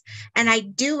ourselves. And I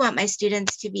do want my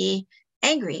students to be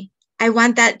angry. I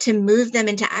want that to move them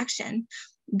into action,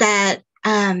 that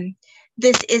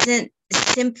this isn't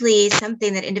simply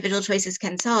something that individual choices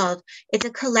can solve. It's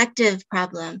a collective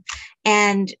problem.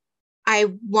 And I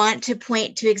want to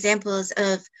point to examples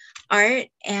of art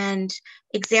and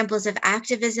examples of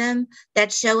activism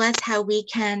that show us how we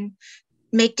can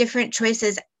make different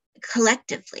choices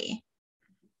collectively.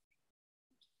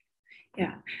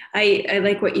 Yeah, I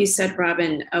like what you said,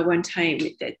 Robin, one time,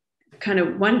 that kind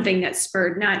of one thing that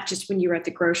spurred, not just when you were at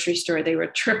the grocery store, they were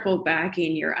triple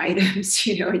bagging your items,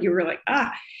 and you were like,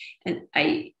 and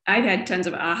I've had tons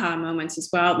of aha moments as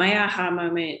well. My aha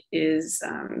moment is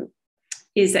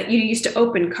that you used to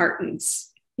open cartons.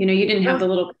 You didn't have the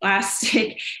little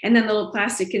plastic and then the little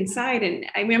plastic inside. And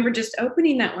I remember just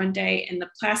opening that one day and the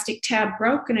plastic tab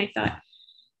broke. And I thought,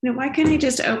 why can't I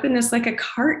just open this like a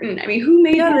carton? I mean, who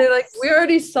made that? They're like, we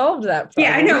already solved that problem.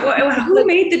 Yeah, I know. Who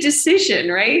made the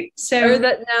decision, right? So, or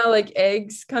that now, like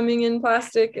eggs coming in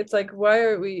plastic. It's like, why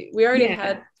are we already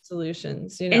had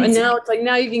solutions, and now it's like,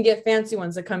 now you can get fancy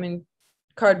ones that come in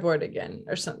cardboard again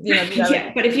or something,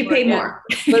 but if you pay more.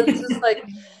 But it's just like,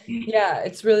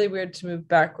 it's really weird to move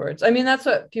backwards. I mean, that's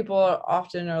what people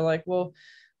often are like, well,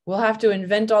 we'll have to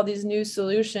invent all these new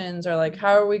solutions, or like,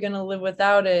 how are we going to live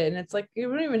without it? And it's like, you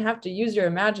don't even have to use your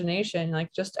imagination.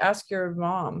 Like, just ask your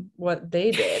mom what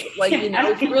they did. Like,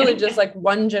 it's really just like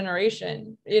one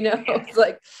generation, it's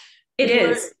like,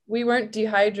 we weren't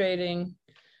dehydrating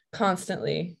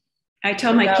constantly. I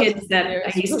tell my kids that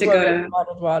I used to go to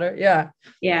bottled water.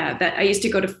 That I used to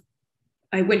go to,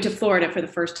 I went to Florida for the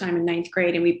first time in 9th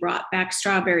grade, and we brought back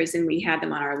strawberries and we had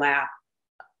them on our lap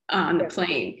on the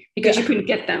plane because you couldn't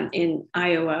get them in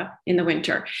Iowa in the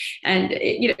winter. And,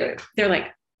 they're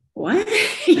like, what?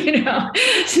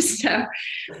 So,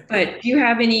 but do you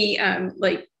have any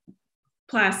like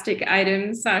plastic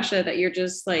items, Sasha, that you're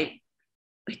just like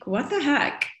what the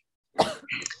heck?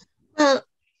 Well,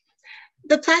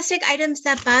 the plastic items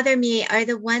that bother me are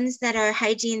the ones that are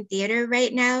hygiene theater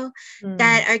right now,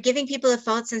 that are giving people a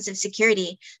false sense of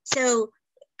security. So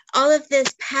all of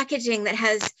this packaging that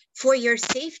has for your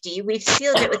safety, we've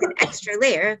sealed it with an extra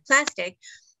layer of plastic.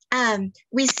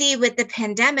 We see with the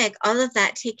pandemic, all of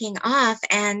that taking off,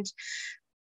 and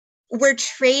we're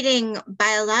trading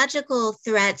biological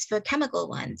threats for chemical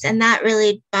ones. And that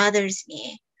really bothers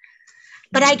me.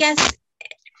 But I guess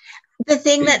the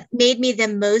thing that made me the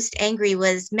most angry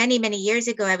was many, many years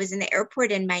ago, I was in the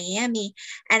airport in Miami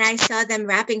and I saw them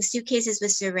wrapping suitcases with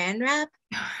saran wrap.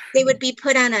 They would be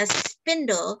put on a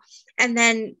spindle and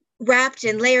then wrapped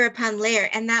in layer upon layer.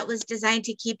 And that was designed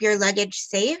to keep your luggage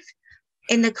safe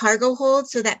in the cargo hold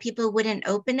so that people wouldn't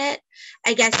open it,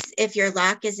 I guess, if your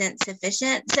lock isn't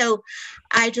sufficient. So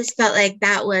I just felt like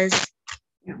that was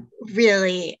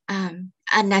really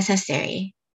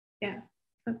unnecessary. Yeah.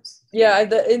 Oops. Yeah,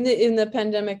 in the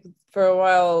pandemic, for a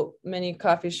while, many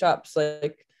coffee shops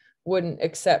like wouldn't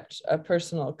accept a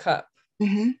personal cup.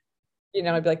 Mm-hmm. You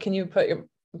know, I'd be like, "Can you put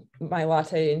my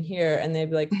latte in here?" And they'd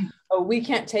be like, "Oh, we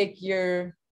can't take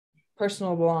your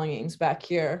personal belongings back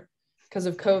here because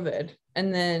of COVID."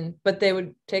 And then, but they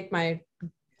would take my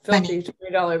filthy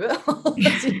 $20 bill.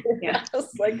 Yeah,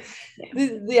 just like,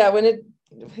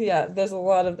 yeah, there's a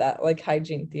lot of that, like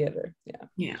hygiene theater.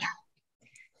 Yeah.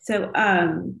 So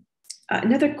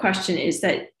another question is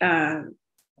that,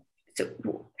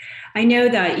 so I know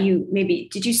that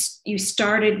you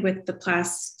started with the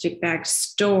plastic bag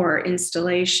store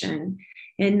installation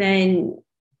and then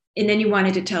you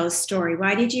wanted to tell a story.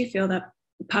 Why did you feel that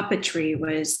puppetry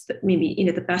was maybe,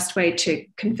 the best way to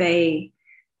convey,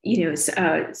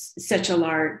 such a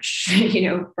large,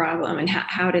 problem, and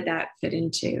how did that fit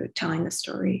into telling the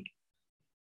story?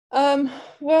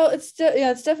 Well, it's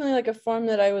definitely like a form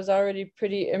that I was already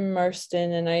pretty immersed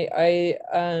in, and I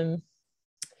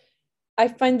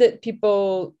find that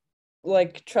people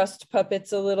like trust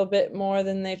puppets a little bit more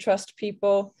than they trust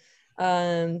people.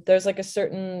 There's like a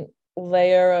certain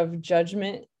layer of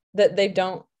judgment that they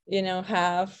don't,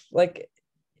 have. Like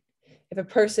if a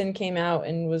person came out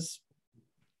and was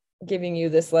giving you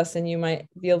this lesson, you might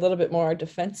be a little bit more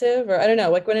defensive, or I don't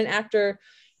know, like when an actor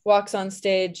walks on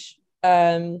stage,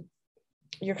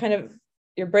 your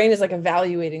brain is like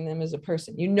evaluating them as a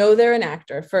person. They're an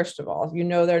actor, first of all.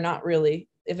 They're not really,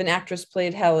 if an actress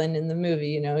played Helen in the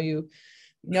movie,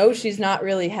 she's not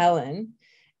really Helen.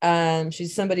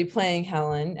 She's somebody playing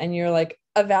Helen, and you're like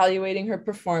evaluating her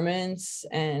performance,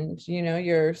 and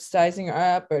you're sizing her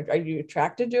up, or are you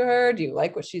attracted to her? Do you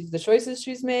like the choices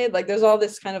she's made? Like there's all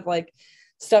this kind of like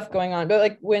stuff going on. But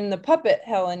like when the puppet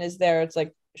Helen is there, it's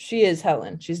like she is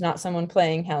Helen. She's not someone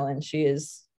playing Helen. She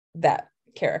is that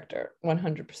character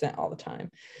 100% all the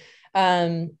time.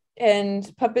 And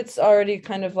puppets already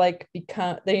kind of like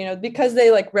become, because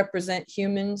they like represent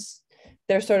humans,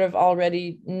 they're sort of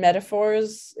already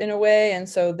metaphors in a way, and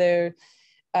so they're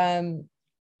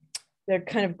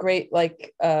kind of great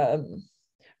like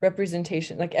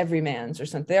representation, like everymans or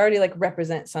something. They already like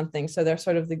represent something, so they're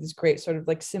sort of like these great sort of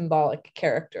like symbolic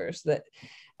characters that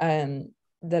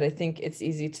I think it's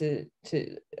easy to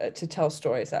tell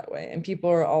stories that way, and people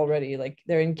are already like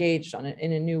they're engaged on it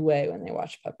in a new way when they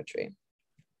watch puppetry.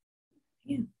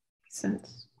 Yeah, makes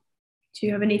sense. Do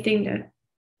you have anything to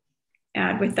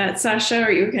add with that, Sasha,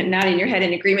 or you can nod in your head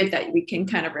in agreement that we can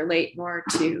kind of relate more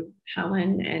to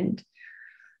Helen? And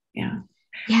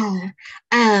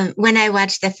when I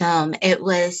watched the film, it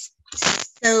was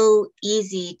so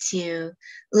easy to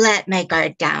let my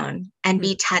guard down and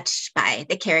be touched by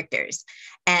the characters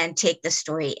and take the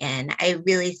story in. I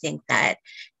really think that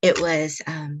it was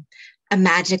a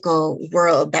magical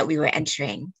world that we were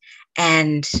entering,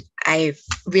 and I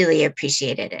really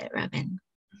appreciated it, Robin.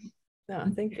 Oh,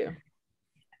 thank you.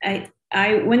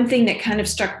 One thing that kind of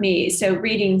struck me, so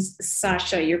reading,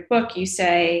 Sasha, your book, you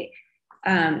say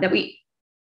that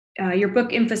your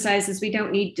book emphasizes we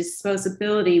don't need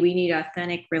disposability, we need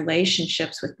authentic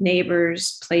relationships with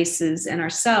neighbors, places, and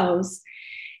ourselves.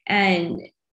 And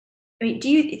I mean, do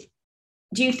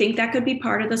you think that could be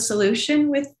part of the solution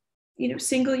with,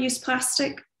 single-use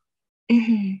plastic?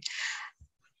 Mm-hmm.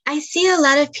 I see a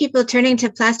lot of people turning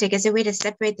to plastic as a way to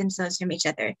separate themselves from each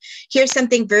other. Here's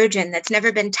something virgin that's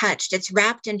never been touched. It's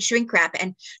wrapped in shrink wrap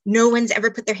and no one's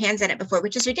ever put their hands on it before,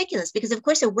 which is ridiculous because of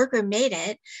course a worker made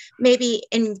it, maybe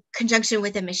in conjunction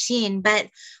with a machine, but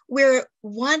we're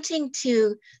wanting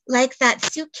to, like that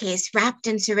suitcase wrapped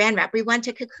in saran wrap, we want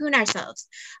to cocoon ourselves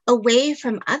away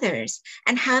from others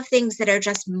and have things that are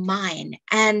just mine.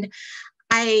 And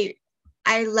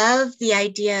I love the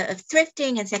idea of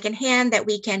thrifting and secondhand, that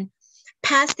we can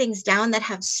pass things down that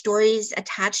have stories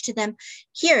attached to them.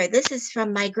 Here, this is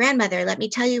from my grandmother. Let me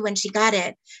tell you when she got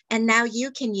it. And now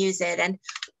you can use it. And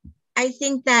I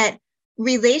think that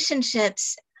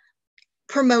relationships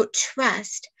promote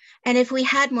trust. And if we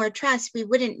had more trust, we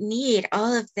wouldn't need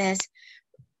all of this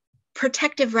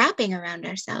protective wrapping around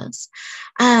ourselves.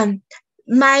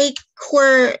 My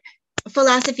core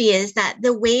philosophy is that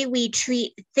the way we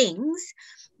treat things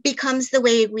becomes the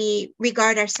way we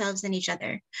regard ourselves and each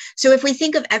other. So if we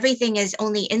think of everything as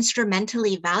only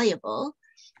instrumentally valuable,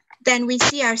 then we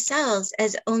see ourselves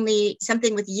as only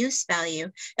something with use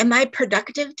value. Am I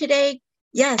productive today?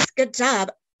 Yes, good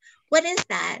job. What is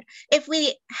that? If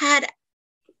we had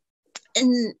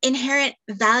an inherent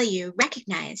value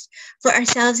recognized for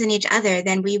ourselves and each other,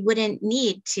 then we wouldn't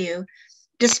need to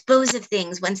dispose of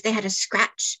things once they had a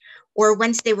scratch or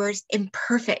once they were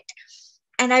imperfect.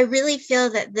 And I really feel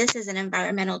that this is an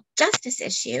environmental justice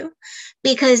issue,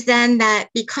 because then that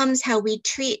becomes how we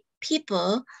treat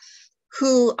people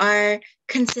who are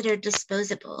considered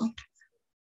disposable.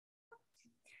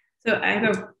 So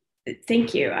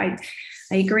thank you. I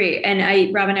agree.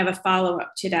 And Robin, I have a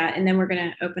follow-up to that. And then we're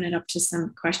going to open it up to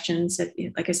some questions. If,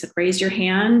 like I said, raise your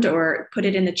hand or put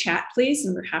it in the chat, please.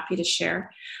 And we're happy to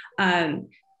share.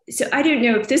 So I don't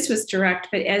know if this was direct,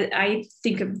 but I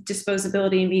think of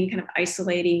disposability and being kind of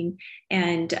isolating.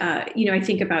 And, I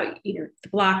think about, the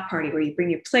block party where you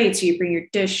bring your plates, or you bring your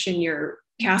dish and your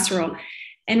casserole.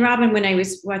 And Robin, when I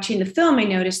was watching the film, I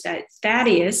noticed that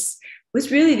Thaddeus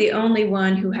was really the only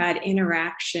one who had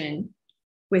interaction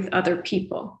with other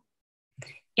people.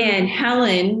 And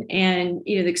Helen and,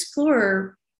 the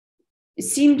explorer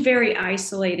seemed very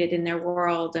isolated in their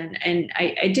world. And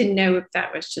I didn't know if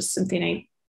that was just something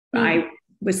I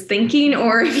was thinking,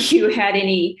 or if you had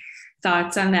any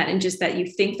thoughts on that, and just that you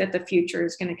think that the future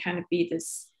is going to kind of be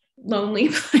this lonely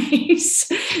place.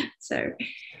 So,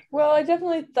 well, I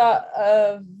definitely thought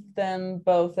of them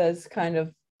both as kind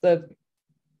of the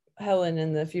Helen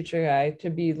and the future guy to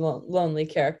be lonely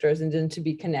characters, and then to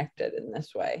be connected in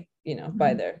this way,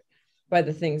 by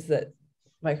the things that,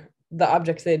 like the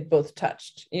objects they'd both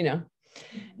touched,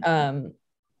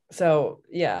 So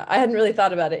yeah, I hadn't really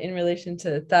thought about it in relation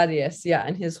to Thaddeus,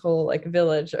 and his whole like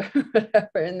village or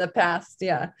whatever in the past,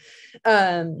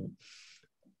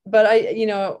 but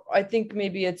I think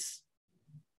maybe it's,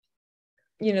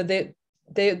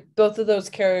 they both of those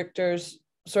characters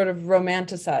sort of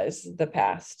romanticize the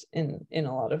past in a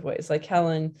lot of ways. Like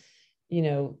Helen,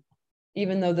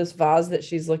 even though this vase that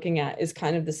she's looking at is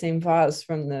kind of the same vase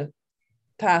from the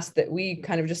past that we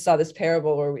kind of just saw this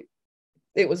parable where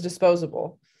it was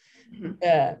disposable.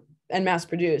 And mass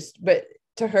produced, but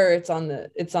to her it's on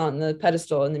the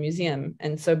pedestal in the museum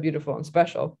and so beautiful and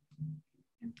special.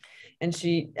 And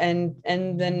she and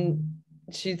then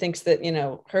she thinks that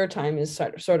her time is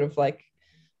sort of like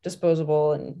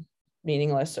disposable and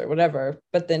meaningless or whatever.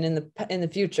 But then in the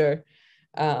future,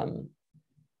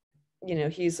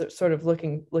 he's sort of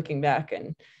looking back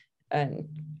and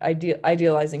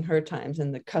idealizing her times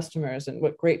and the customers and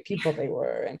what great people they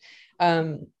were.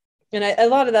 And a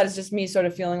lot of that is just me sort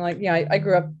of feeling like, I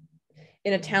grew up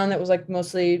in a town that was like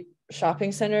mostly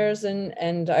shopping centers,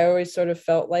 and I always sort of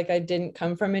felt like I didn't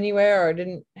come from anywhere, or I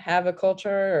didn't have a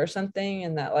culture or something.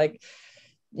 And that, like,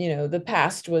 the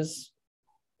past was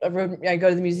I go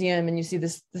to the museum and you see the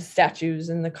statues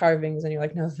and the carvings, and you're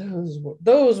like, no,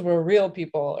 those were real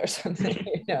people or something,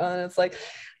 and it's like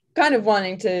kind of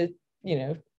wanting to,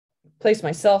 place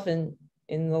myself in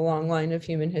the long line of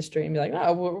human history and be like,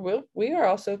 oh, we are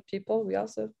also people. We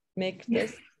also make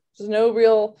this. There's no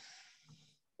real,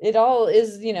 it all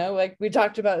is, like we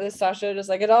talked about this, Sasha, just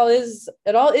like it all is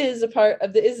a part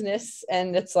of the isness.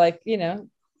 And it's like,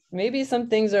 maybe some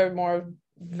things are more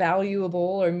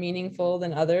valuable or meaningful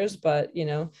than others, but,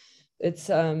 it's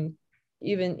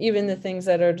even the things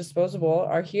that are disposable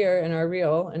are here and are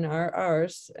real and are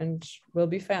ours and will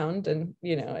be found. And,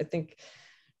 I think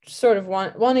sort of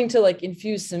wanting to like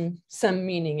infuse some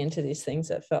meaning into these things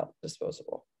that felt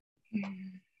disposable.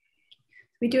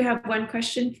 We do have one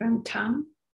question from Tom.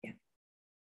 Yeah.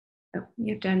 Oh,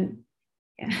 you've done.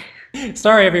 Yeah.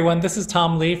 Sorry, everyone. This is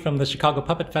Tom Lee from the Chicago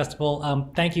Puppet Festival.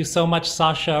 Thank you so much,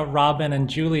 Sasha, Robin, and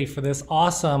Julie, for this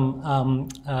awesome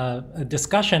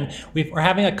discussion. We're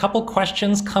having a couple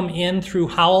questions come in through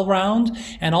HowlRound.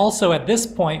 And also at this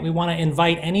point, we want to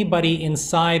invite anybody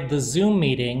inside the Zoom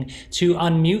meeting to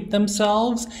unmute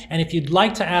themselves. And if you'd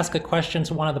like to ask a question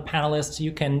to one of the panelists,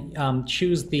 you can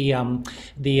choose the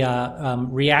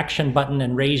reaction button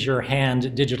and raise your hand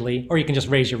digitally, or you can just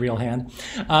raise your real hand.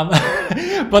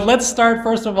 But let's start,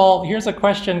 first of all, here's a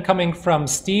question coming from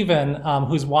Stephen,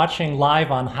 who's watching live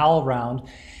on HowlRound.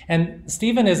 And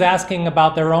Stephen is asking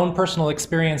about their own personal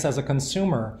experience as a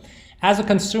consumer. As a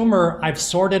consumer, I've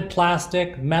sorted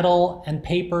plastic, metal, and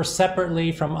paper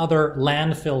separately from other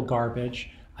landfill garbage.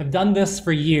 I've done this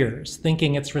for years,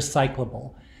 thinking it's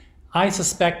recyclable. I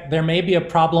suspect there may be a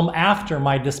problem after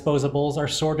my disposables are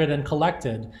sorted and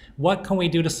collected. What can we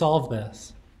do to solve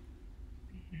this?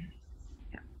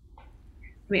 I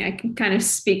mean, I can kind of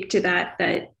speak to that,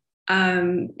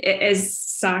 as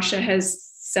Sasha has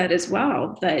said as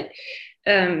well, that,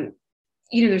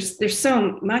 there's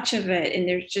so much of it, and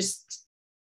there's just,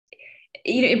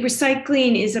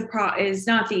 recycling is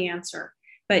not the answer,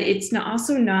 but it's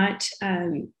also not,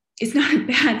 it's not a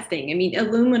bad thing. I mean,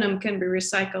 aluminum can be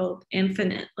recycled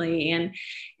infinitely,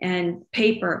 and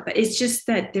paper, but it's just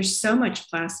that there's so much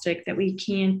plastic that we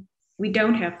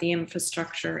don't have the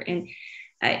infrastructure. And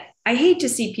I hate to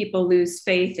see people lose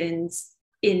faith in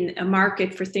a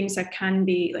market for things that can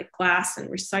be like glass and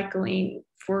recycling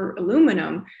for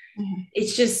aluminum. Mm-hmm.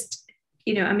 It's just,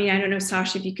 I don't know,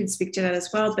 Sasha, if you can speak to that as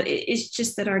well, but it's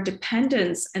just that our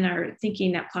dependence and our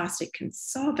thinking that plastic can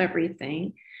solve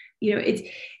everything, it's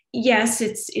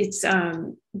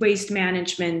waste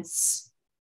management's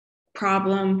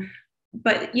problem,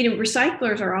 but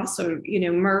recyclers are also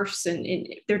MRFs, and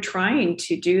they're trying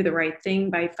to do the right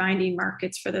thing by finding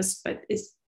markets for this, but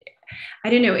I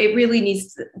don't know, it really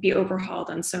needs to be overhauled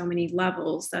on so many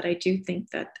levels that I do think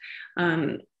that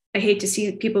I hate to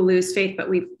see people lose faith, but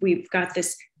we've got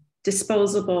this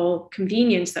disposable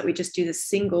convenience that we just do the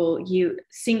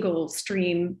single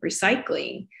stream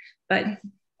recycling, but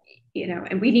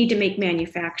and we need to make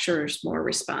manufacturers more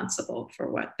responsible for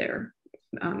what they're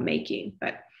making.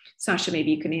 But Sasha,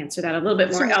 maybe you can answer that a little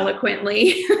bit more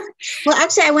eloquently. Well,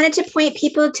 actually, I wanted to point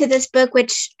people to this book,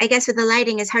 which I guess with the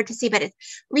lighting is hard to see, but it's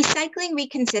Recycling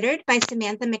Reconsidered by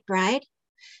Samantha McBride.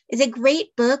 It's a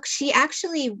great book. She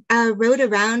actually rode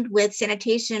around with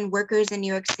sanitation workers in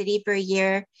New York City for a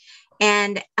year,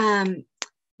 and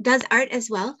does art as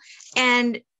well,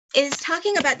 and is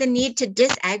talking about the need to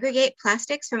disaggregate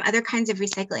plastics from other kinds of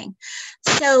recycling.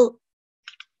 So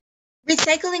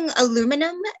recycling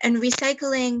aluminum and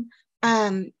recycling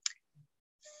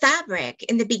fabric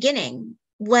in the beginning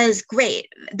was great.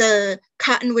 The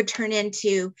cotton would turn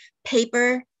into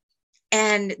paper,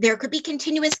 and there could be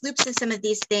continuous loops of some of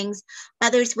these things.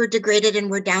 Others were degraded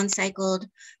and were downcycled.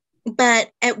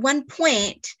 But at one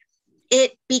point,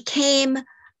 it became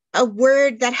a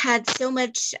word that had so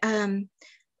much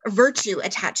virtue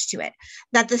attached to it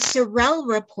that the Sorrell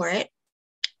Report,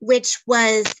 which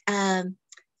was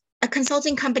a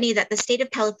consulting company that the state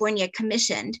of California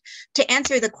commissioned to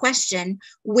answer the question,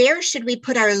 where should we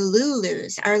put our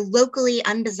LULUs, our locally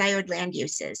undesired land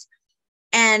uses?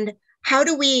 And how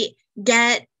do we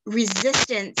get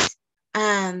resistance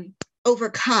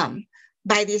overcome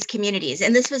by these communities?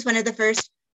 And this was one of the first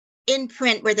in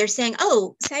print where they're saying,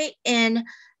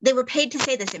 they were paid to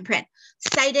say this in print,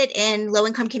 cited in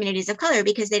low-income communities of color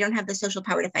because they don't have the social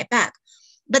power to fight back.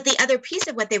 But the other piece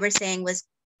of what they were saying was,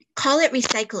 call it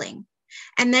recycling,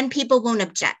 and then people won't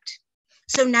object.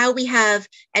 So now we have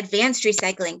advanced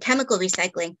recycling, chemical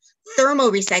recycling,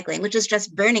 thermal recycling, which is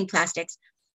just burning plastics.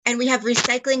 And we have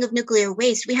recycling of nuclear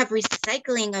waste. We have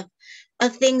recycling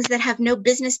of things that have no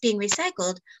business being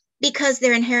recycled because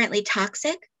they're inherently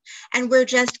toxic. And we're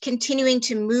just continuing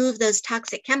to move those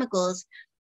toxic chemicals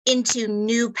into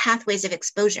new pathways of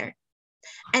exposure.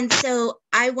 And so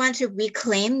I want to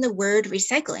reclaim the word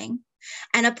recycling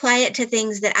and apply it to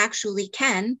things that actually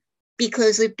can be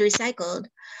closed-loop recycled.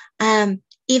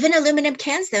 Even aluminum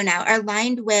cans, though, now are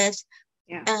lined with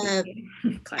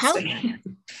polymer.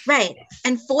 Right.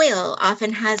 And foil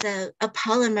often has a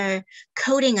polymer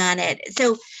coating on it.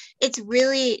 So it's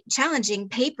really challenging.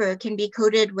 Paper can be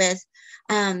coated with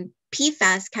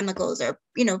PFAS chemicals or,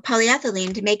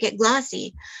 polyethylene to make it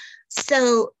glossy.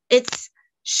 So it's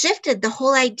shifted the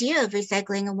whole idea of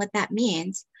recycling and what that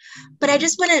means. But I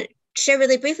just want to share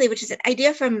really briefly, which is an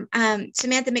idea from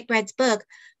Samantha McBride's book.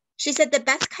 She said the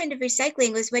best kind of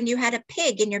recycling was when you had a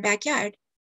pig in your backyard.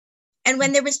 And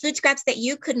when there was food scraps that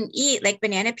you couldn't eat, like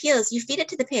banana peels, you feed it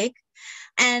to the pig.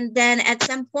 And then at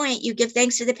some point you give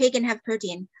thanks to the pig and have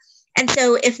protein. And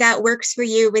so if that works for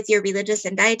you with your religious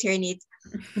and dietary needs,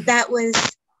 that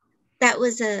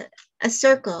was a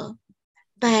circle.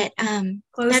 But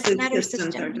that's not our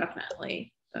system. Are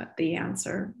definitely the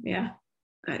answer. Yeah.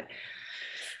 But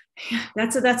yeah,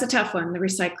 that's a tough one, the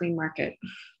recycling market.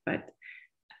 But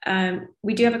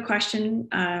we do have a question.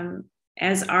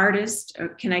 As artists,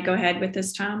 can I go ahead with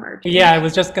this, Tom? I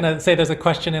was just going to say there's a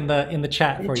question in the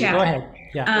chat for you. Go ahead.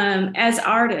 Yeah. As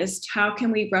artists, how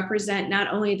can we represent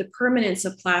not only the permanence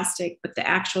of plastic, but the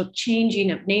actual changing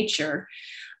of nature?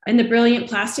 in the brilliant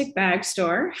plastic bag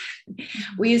store,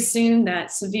 we assume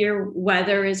that severe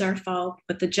weather is our fault,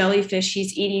 but the jellyfish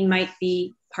he's eating might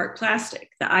be part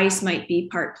plastic. The ice might be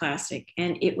part plastic,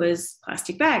 and it was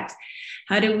plastic bags.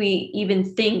 How do we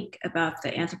even think about the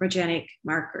anthropogenic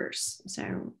markers?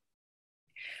 So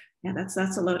yeah, that's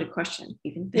a loaded question.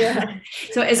 Even. Yeah.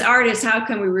 So as artists, how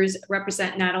can we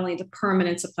represent not only the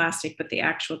permanence of plastic, but the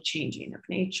actual changing of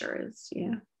nature is,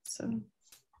 yeah. So.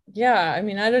 Yeah, I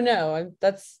mean, I don't know.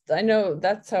 I know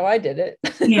that's how I did it.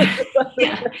 Yeah.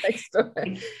 Yeah.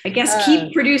 I guess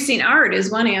keep producing art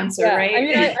is one answer, yeah, right? I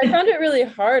mean, I found it really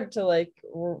hard to like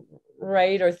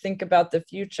write or think about the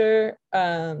future.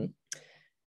 You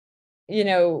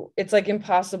know, it's like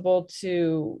impossible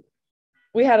to,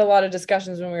 we had a lot of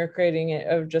discussions when we were creating it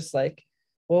of just like,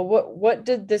 well, what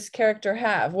did this character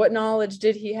have? What knowledge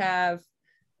did he have?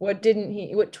 What didn't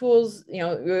he, what tools, you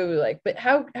know, we were like, but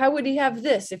how would he have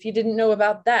this if he didn't know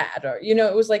about that? Or, you know,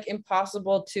 it was like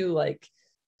impossible to like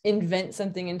invent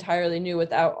something entirely new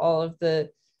without all of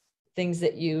the things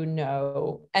that you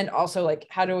know. And also like,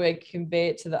 how do I convey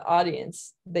it to the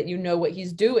audience that you know what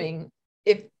he's doing?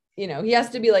 If, you know, he has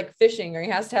to be like fishing, or he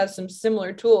has to have some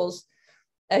similar tools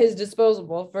at his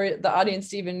disposal for the audience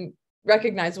to even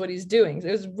recognize what he's doing. So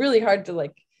it was really hard to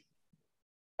like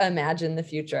imagine the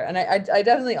future. And I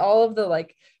definitely all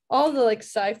the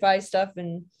sci-fi stuff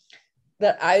and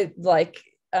that I like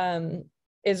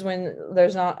is when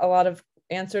there's not a lot of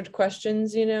answered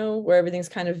questions, you know, where everything's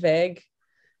kind of vague.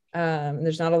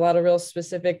 There's not a lot of real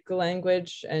specific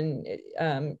language, and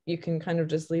you can kind of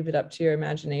just leave it up to your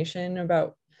imagination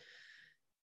about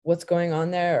what's going on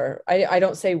there. Or I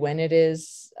don't say when it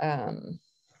is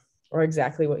or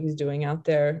exactly what he's doing out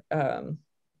there.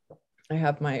 I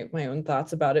have my own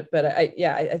thoughts about it, but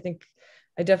I think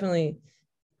I definitely,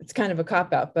 it's kind of a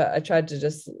cop-out, but I tried to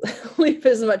just leave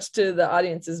as much to the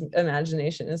audience's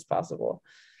imagination as possible.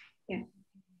 Yeah,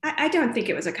 I don't think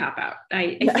it was a cop-out.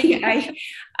 I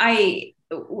think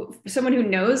someone who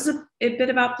knows a bit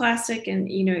about plastic, and,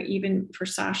 you know, even for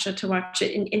Sasha to watch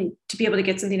it and to be able to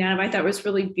get something out of it, I thought it was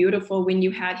really beautiful when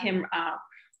you had him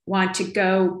want to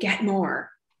go get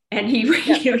more. And he,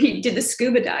 you know, he did the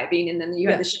scuba diving, and then you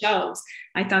had the shelves.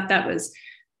 I thought that was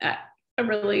a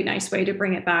really nice way to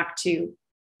bring it back to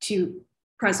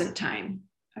present time.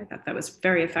 I thought that was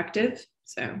very effective.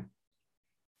 So,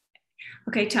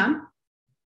 okay, Tom.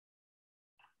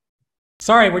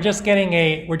 Sorry, we're just getting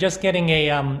a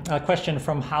question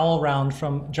from HowlRound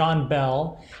from John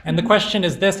Bell, and the question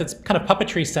is this: it's kind of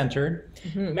puppetry centered.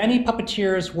 Mm-hmm. Many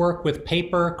puppeteers work with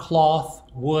paper, cloth,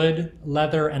 wood,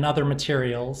 leather, and other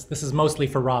materials. This is mostly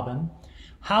for Robin.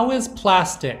 How is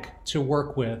plastic to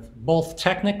work with, both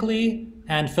technically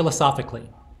and philosophically?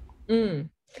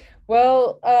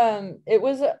 Well, it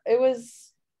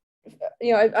was,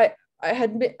 you know, I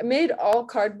had made all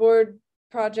cardboard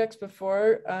projects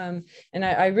before, and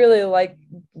I really like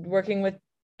working with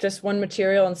just one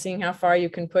material and seeing how far you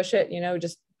can push it, you know,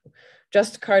 just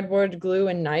cardboard, glue,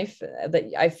 and knife.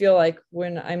 That I feel like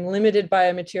when I'm limited by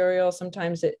a material,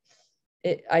 sometimes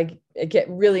I get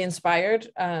really inspired,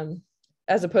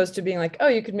 as opposed to being like, oh,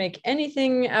 you could make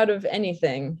anything out of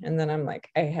anything, and then I'm like,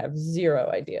 I have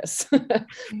zero ideas.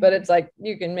 But it's like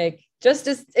you can make just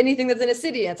anything that's in a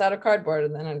city, it's out of cardboard,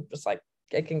 and then I'm just like,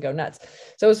 it can go nuts.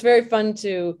 So it was very fun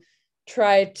to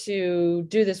try to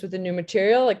do this with a new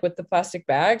material, like with the plastic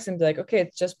bags, and be like, okay,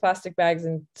 it's just plastic bags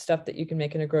and stuff that you can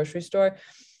make in a grocery store.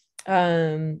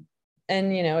 And,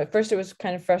 you know, at first it was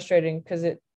kind of frustrating because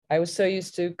I was so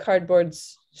used to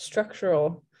cardboard's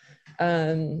structural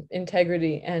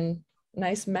integrity and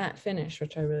nice matte finish,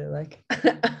 which I really like.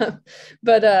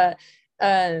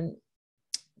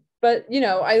 But, you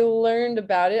know, I learned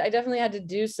about it. I definitely had to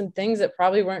do some things that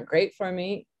probably weren't great for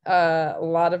me. A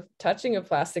lot of touching of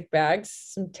plastic bags,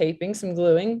 some taping, some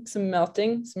gluing, some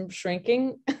melting, some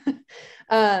shrinking.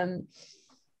 And,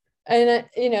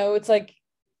 you know, it's like,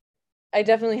 I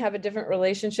definitely have a different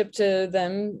relationship to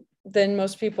them than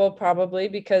most people probably,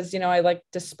 because, you know, I like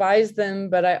despise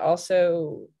them, but I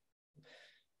also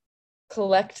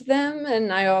collect them,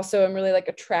 and I also am really like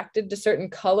attracted to certain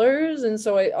colors, and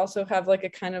so I also have like a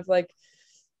kind of like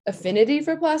affinity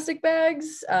for plastic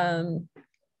bags. You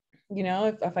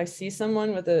know, if I see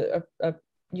someone with a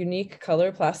unique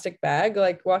color plastic bag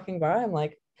like walking by, I'm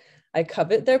like, I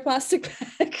covet their plastic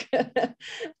bag.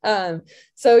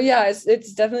 So yeah,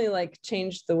 it's definitely like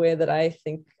changed the way that I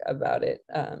think about it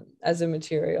as a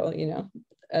material, you know,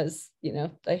 as, you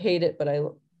know, I hate it, but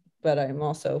I'm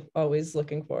also always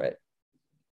looking for it.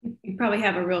 You probably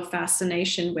have a real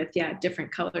fascination with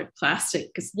different colored plastic,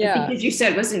 because yeah, I think, as you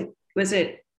said, was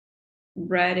it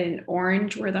red and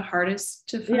orange were the hardest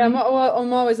to find? Yeah, I'm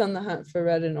always on the hunt for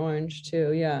red and orange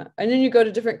too. Yeah. And then you go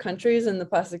to different countries and the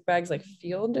plastic bags like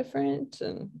feel different.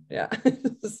 And yeah.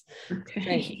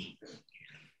 Okay.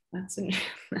 That's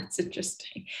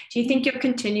interesting. Do you think you'll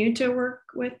continue to work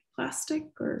with plastic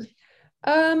or?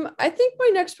 I think my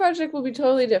next project will be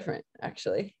totally different,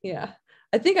 actually. Yeah.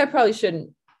 I think I probably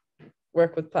shouldn't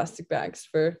work with plastic bags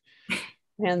for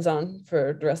hands-on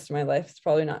for the rest of my life. It's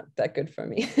probably not that good for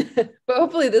me. But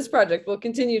hopefully this project will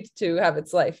continue to have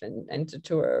its life and to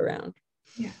tour around.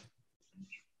 Yeah.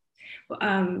 Well,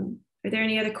 are there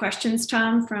any other questions,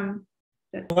 Tom, from?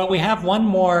 Well, we have one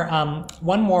more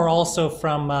also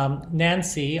from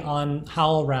Nancy on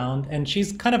HowlRound, and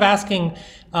she's kind of asking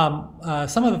some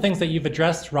of the things that you've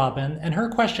addressed, Robin, and her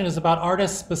question is about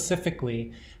artists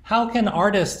specifically. How can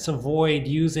artists avoid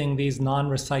using these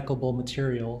non-recyclable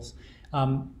materials?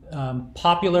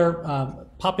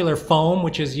 Popular foam,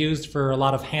 which is used for a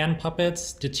lot of hand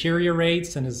puppets,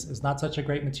 deteriorates and is not such a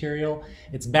great material.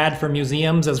 It's bad for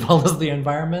museums as well as the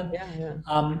environment.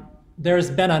 Yeah.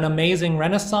 There's been an amazing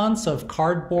renaissance of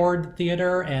cardboard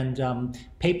theater and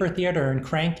paper theater and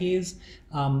crankies.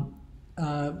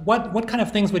 What kind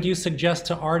of things would you suggest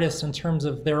to artists in terms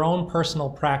of their own personal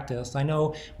practice? I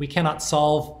know we cannot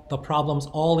solve the problems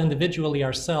all individually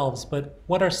ourselves, but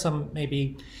what are some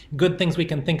maybe good things we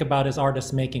can think about as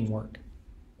artists making work?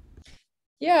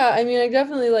 Yeah, I mean, I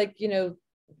definitely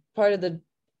part of the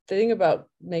thing about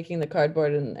making the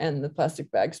cardboard and the plastic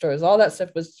bag stores, all that stuff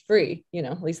was free,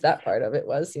 at least that part of it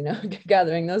was,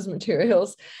 gathering those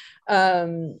materials.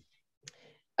 But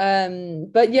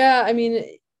yeah, I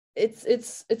mean,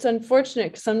 it's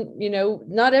unfortunate because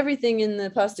not everything in the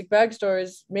plastic bag store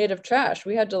is made of trash.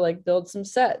 We had to build some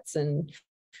sets, and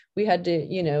we had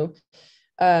to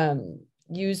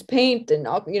use paint and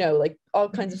all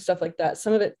kinds of stuff like that.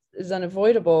 Some of it is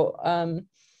unavoidable.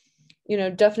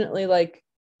 Definitely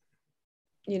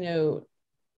in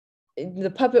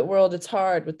the puppet world, it's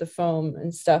hard with the foam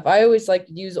and stuff. I always like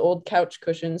to use old couch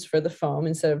cushions for the foam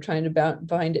instead of trying to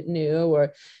find it new,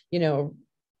 or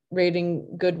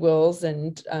raiding Goodwills.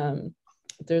 And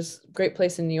there's a great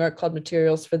place in New York called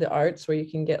Materials for the Arts, where you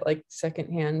can get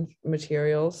secondhand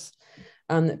materials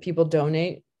that people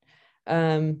donate.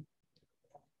 But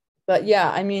yeah,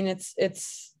 I mean, it's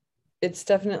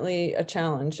definitely a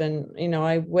challenge. And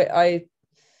I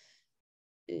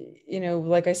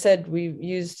like I said, we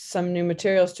used some new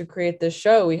materials to create this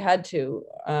show. We had to,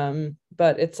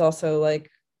 but it's also I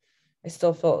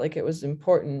still felt like it was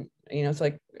important. It's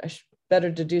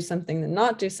better to do something than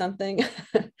not do something.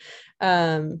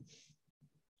 But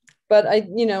I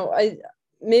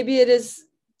maybe it is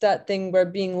that thing where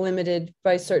being limited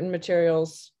by certain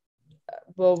materials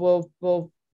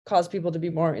will cause people to be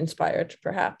more inspired,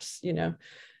 perhaps.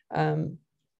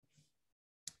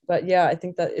 But yeah, I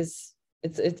think that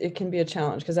it can be a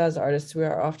challenge, because as artists, we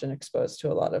are often exposed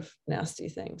to a lot of nasty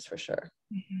things, for sure.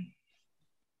 Mm-hmm.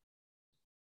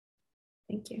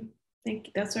 Thank you.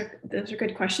 Those are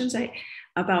good questions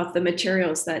about the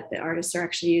materials that the artists are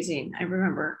actually using. I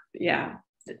remember, the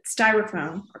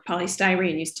styrofoam or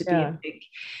polystyrene used to be a big,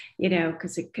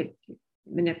 because it could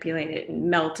manipulate it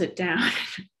and melt it down.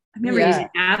 I remember using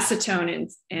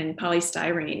acetone and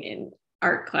polystyrene in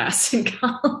art class in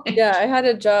college. Yeah, I had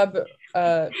a job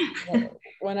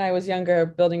when I was younger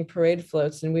building parade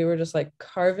floats, and we were just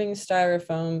carving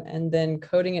styrofoam and then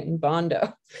coating it in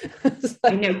Bondo.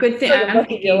 I know, good thing. I'm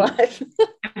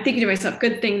thinking to myself,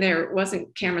 good thing there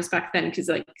wasn't cameras back then, because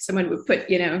someone would put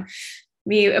a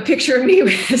picture of me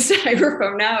with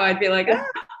styrofoam now, I'd be like, ah.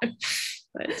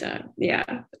 But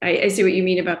I see what you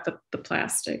mean about the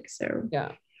plastic. So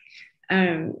yeah,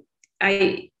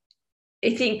 I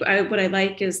think what I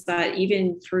like is that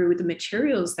even through the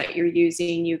materials that you're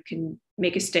using, you can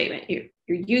make a statement. You're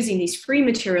using these free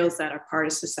materials that are part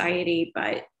of society,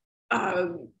 but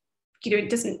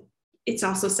it's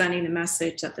also sending the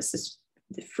message that this is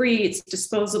free, it's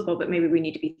disposable, but maybe we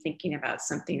need to be thinking about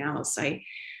something else.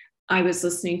 I was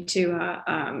listening to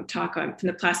a talk from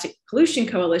the Plastic Pollution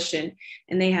Coalition,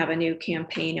 and they have a new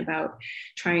campaign about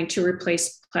trying to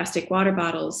replace plastic water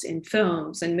bottles in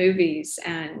films and movies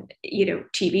and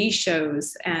TV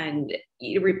shows, and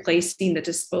replacing the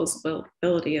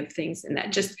disposability of things. And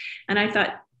I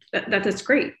thought that's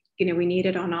great. We need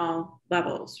it on all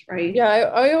levels, right? Yeah,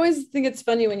 I always think it's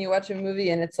funny when you watch a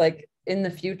movie and it's in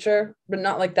the future, but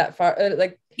not that far.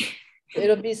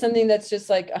 It'll be something that's just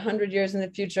 100 years in the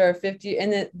future, or 50,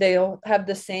 and they'll have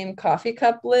the same coffee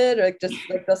cup lid, or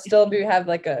they'll still have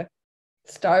a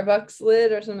Starbucks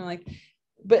lid or something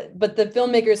but the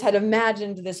filmmakers had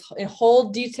imagined this whole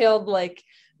detailed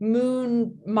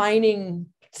moon mining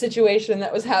situation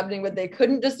that was happening, but they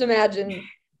couldn't just imagine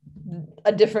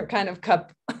a different kind of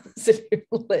cup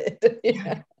lid.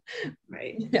 Yeah.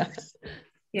 Right. Yeah.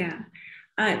 Yeah.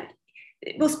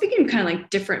 Well, speaking of kind of like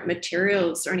different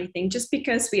materials or anything, just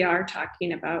because we are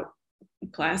talking about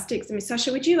plastics, I mean,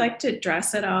 Sasha, would you like to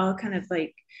address at all kind of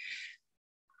like,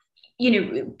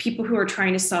 people who are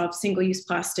trying to solve single-use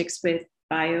plastics with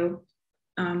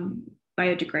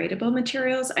biodegradable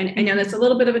materials? I know that's a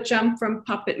little bit of a jump from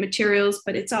puppet materials,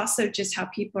 but it's also just how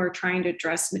people are trying to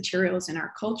address materials in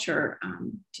our culture.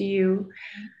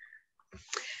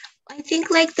 I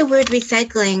think, like the word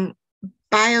recycling,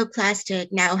 bioplastic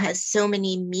now has so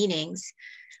many meanings.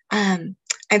 I'm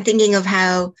thinking of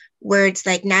how words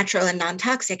like natural and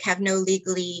non-toxic have no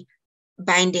legally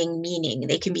binding meaning.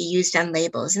 They can be used on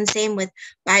labels, and same with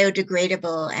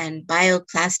biodegradable and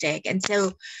bioplastic. And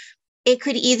so it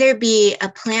could either be a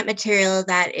plant material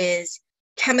that is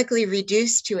chemically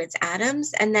reduced to its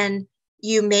atoms, and then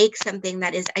you make something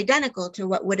that is identical to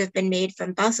what would have been made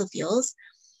from fossil fuels.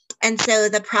 And so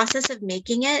the process of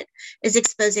making it is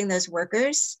exposing those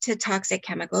workers to toxic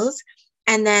chemicals.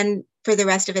 And then for the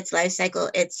rest of its life cycle,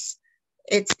 it's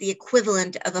the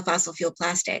equivalent of a fossil fuel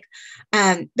plastic.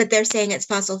 But they're saying it's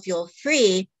fossil fuel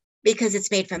free because it's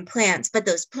made from plants. But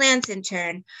those plants, in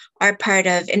turn, are part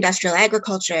of industrial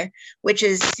agriculture, which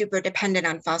is super dependent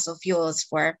on fossil fuels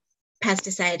for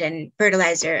pesticide and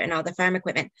fertilizer and all the farm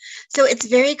equipment. So it's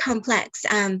very complex.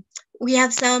 We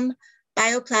have some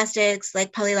bioplastics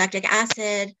like polylactic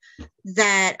acid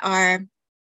that are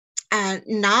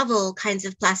novel kinds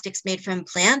of plastics made from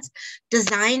plants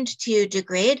designed to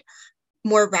degrade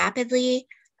more rapidly.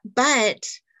 But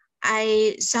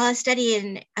I saw a study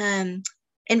in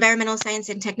Environmental Science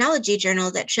and Technology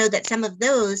journal that showed that some of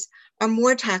those are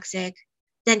more toxic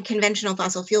than conventional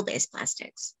fossil fuel-based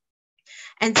plastics.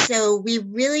 And so we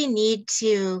really need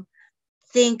to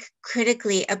think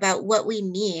critically about what we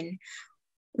mean.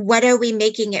 What are we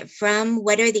making it from?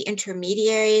 What are the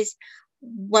intermediaries?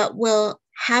 What will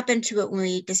happen to it when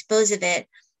we dispose of it?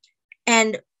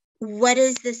 And what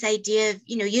is this idea of,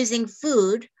 using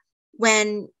food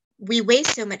when we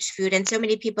waste so much food and so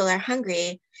many people are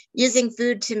hungry, using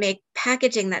food to make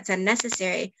packaging that's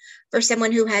unnecessary for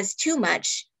someone who has too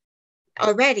much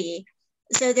already?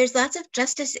 So there's lots of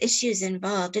justice issues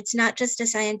involved. It's not just a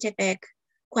scientific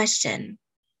question.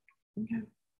 Okay.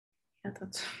 Yeah,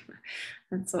 that's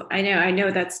I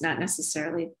know that's not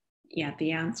necessarily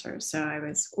the answer. So I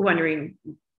was wondering,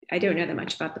 I don't know that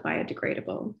much about the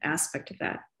biodegradable aspect of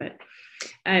that, but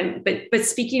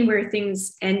speaking where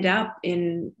things end up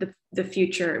in the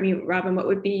future, I mean, Robin, what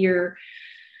would be your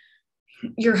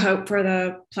hope for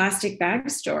the plastic bag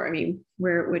store? I mean,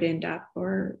 where it would end up,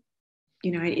 or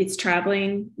it's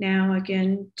traveling now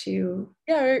again to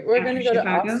we're going to go to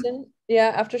Austin.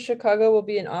 Yeah, after Chicago, we'll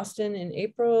be in Austin in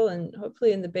April, and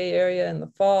hopefully in the Bay Area in the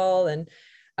fall. And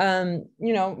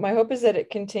my hope is that it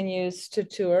continues to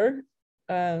tour.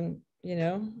 I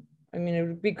mean, it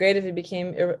would be great if it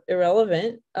became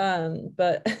irrelevant,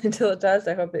 but until it does,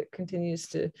 I hope it continues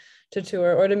to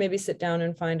tour, or to maybe sit down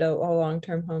and find a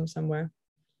long-term home somewhere.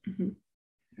 Mm-hmm.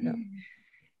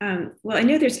 Yeah. Well, I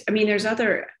know there's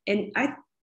other, and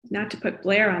not to put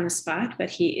Blair on the spot, but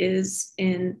he is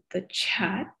in the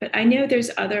chat, but I know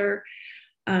there's other,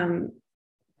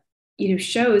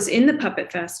 shows in the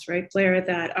Puppet Fest, right, Blair,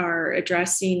 that are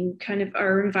addressing kind of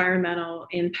our environmental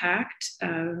impact,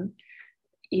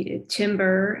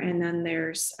 timber, and then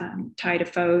there's Tide of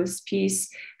Foes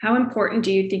piece. How important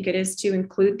do you think it is to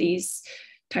include these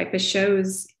type of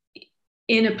shows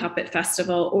in a puppet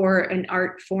festival or an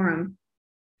art forum?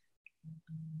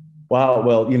 Wow.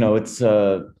 Well, it's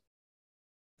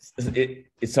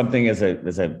something as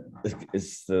the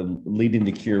leading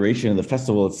to curation of the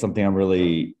festival. It's something I'm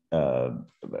really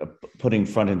putting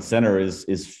front and center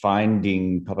is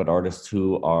finding puppet artists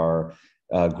who are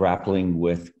grappling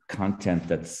with content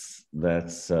that's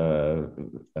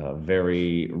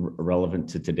very relevant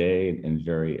to today and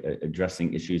very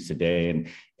addressing issues today,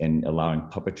 and allowing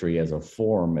puppetry as a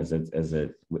form, as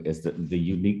the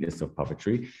uniqueness of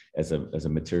puppetry as a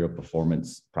material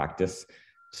performance practice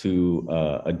to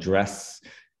address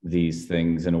these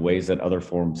things in ways that other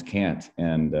forms can't.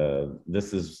 And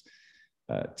this is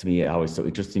to me always so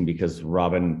interesting, because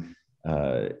Robin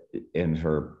in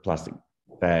her plastic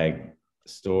bag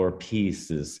store piece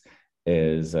is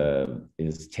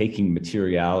taking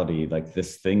materiality, like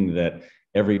this thing that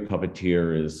every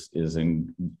puppeteer is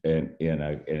in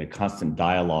a constant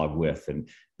dialogue with, and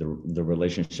the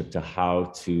relationship to how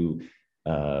to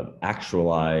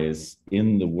actualize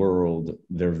in the world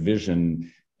their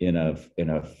vision in a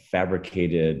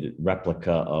fabricated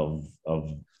replica of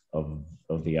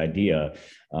of the idea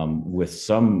with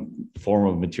some form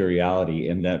of materiality,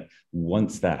 and that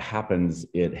once that happens,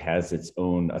 it has its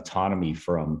own autonomy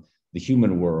from the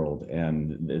human world,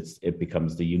 and it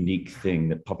becomes the unique thing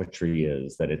that puppetry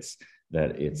is, that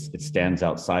it stands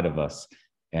outside of us.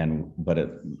 But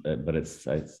it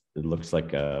looks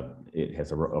like it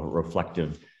has a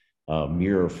reflective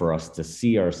mirror for us to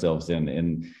see ourselves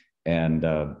in,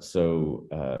 so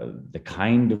the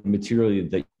kind of material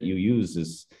that you use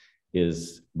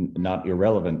is not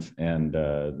irrelevant, and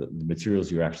the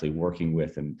materials you're actually working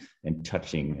with and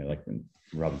touching, like when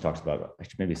Robin talks about, I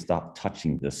should maybe stop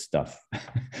touching this stuff.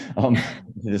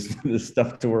 This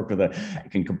stuff to work with, I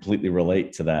can completely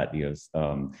relate to that.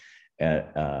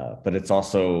 But it's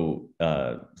also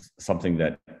something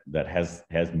that has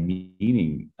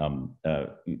meaning.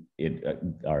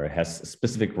 Or has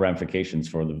specific ramifications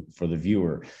for the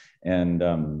viewer, and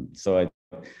so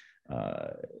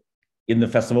in the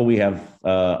festival we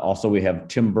have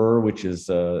Timber, which is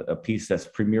a piece that's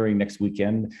premiering next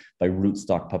weekend by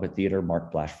Rootstock Puppet Theater.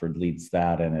 Mark Blashford leads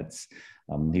that, and it's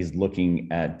he's looking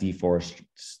at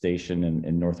deforestation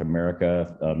in North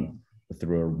America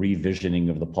through a revisioning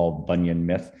of the Paul Bunyan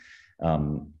myth.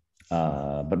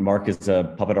 But Mark is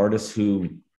a puppet artist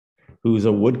who's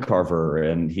a wood carver,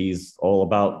 and he's all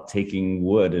about taking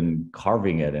wood and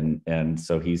carving it, and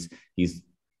so he's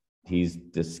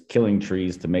just killing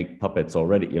trees to make puppets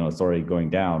already. It's already going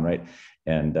down, right?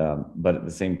 And but at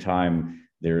the same time,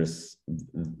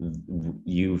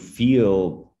 you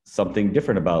feel something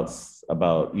different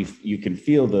about you can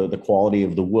feel the quality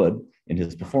of the wood in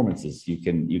his performances. You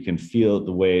can feel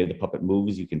the way the puppet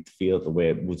moves. You can feel the way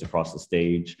it moves across the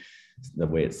stage, the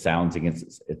way it sounds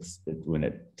against when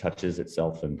it touches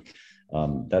itself, and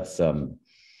that's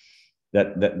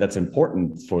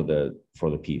important for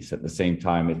the piece. At the same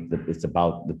time, it's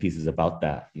about the piece is about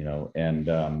that, and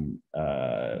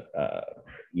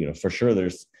for sure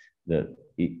there's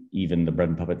even the Bread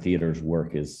and Puppet Theater's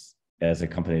work is as a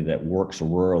company that works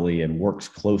rurally and works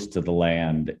close to the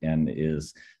land, and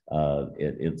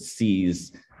it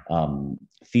sees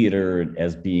theater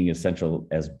as being essential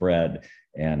as bread,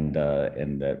 and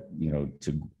that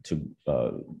to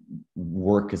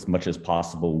work as much as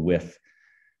possible with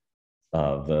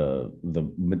the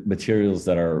materials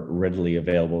that are readily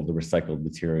available, the recycled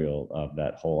material of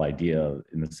that whole idea,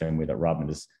 in the same way that Robin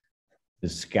is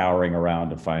scouring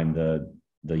around to find the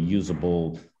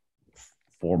usable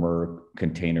former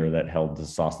container that held the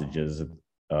sausages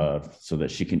so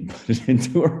that she can put it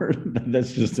into her.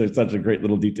 That's just such a great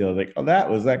little detail. Like, oh, that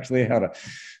was actually how to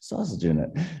sausage in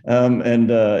it.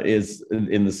 Is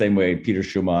in the same way Peter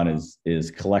Schumann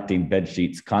is collecting bed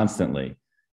sheets constantly.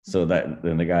 So that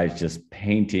then the guy's just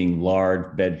painting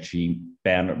large bed sheet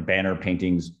banner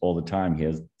paintings all the time. He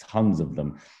has tons of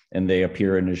them, and they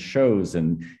appear in his shows.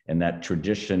 And that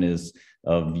tradition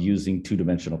of using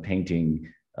two-dimensional painting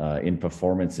in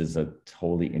performance is a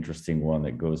totally interesting one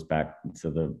that goes back to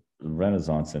the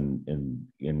Renaissance in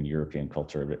European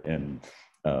culture. And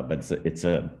but it's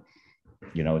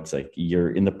like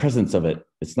you're in the presence of it.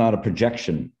 It's not a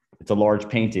projection. It's a large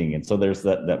painting, and so there's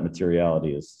that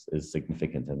materiality is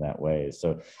significant in that way.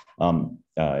 So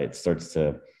it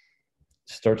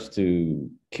starts to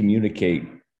communicate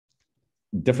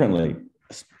differently,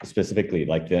 specifically,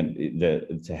 like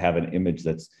to have an image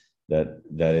that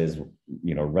is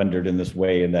rendered in this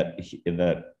way, and that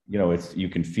it's you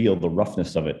can feel the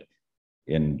roughness of it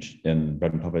in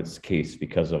Bread and Puppet's case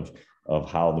because of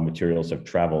how the materials have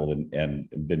traveled and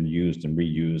been used and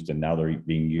reused, and now they're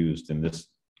being used in this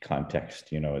context.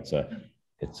 I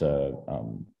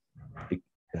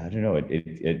don't know,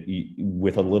 it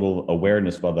with a little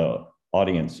awareness by the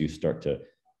audience, you start to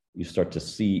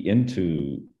see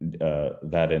into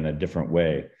that in a different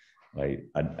way.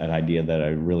 An idea that I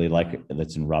really like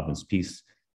that's in Robin's piece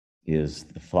is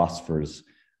the philosopher's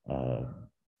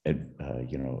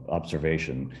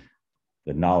observation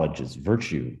that knowledge is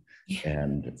virtue.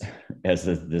 And as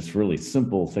this really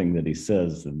simple thing that he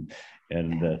says,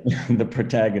 and the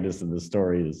protagonist of the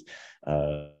story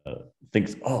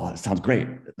thinks, oh, that sounds great.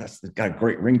 That's got a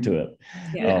great ring to it.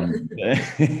 Yeah.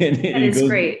 That is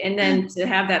great. And then to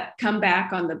have that come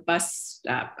back on the bus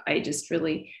stop, I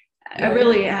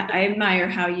admire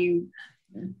how you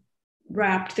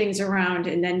wrapped things around.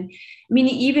 And then,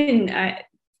 even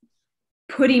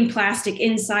putting plastic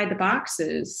inside the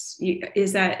boxes,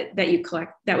 that you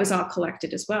collect, that was all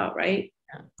collected as well, right?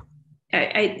 Yeah.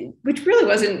 Which really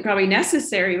wasn't probably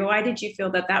necessary, but why did you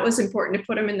feel that was important to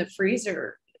put them in the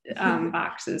freezer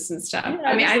boxes and stuff?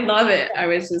 Yeah, I love it. I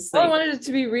was just I wanted it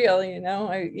to be real,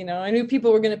 I knew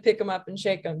people were going to pick them up and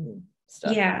shake them and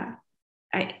stuff. Yeah.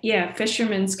 Yeah,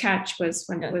 Fisherman's Catch was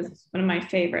one of my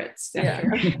favorites.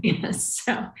 Yes.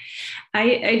 So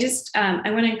I just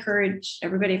I want to encourage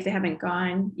everybody, if they haven't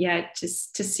gone yet, to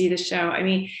see the show. I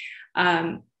mean,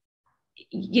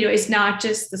 you know, it's not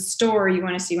just the story you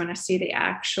want to see the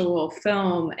actual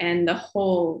film and the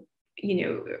whole,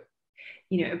 you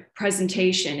know,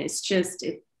 presentation. It's just,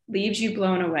 it leaves you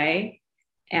blown away,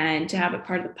 and to have it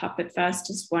part of the Puppet Fest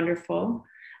is wonderful.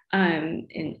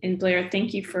 And Blair,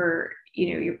 thank you for,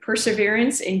 you know, your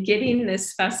perseverance in getting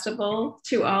this festival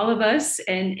to all of us,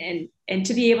 and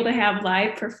to be able to have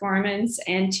live performance,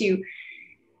 and to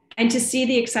see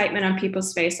the excitement on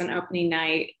people's face on opening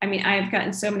night. I mean, I've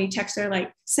gotten so many texts that are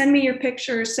like, send me your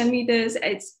pictures, send me this.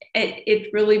 It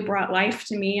really brought life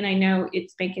to me. And I know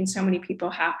it's making so many people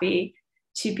happy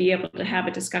to be able to have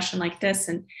a discussion like this.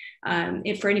 And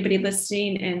if for anybody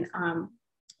listening, and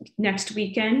next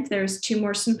weekend, there's 2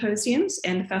 more symposiums,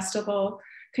 and the festival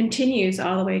continues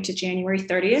all the way to January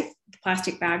 30th. The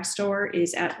Plastic Bag Store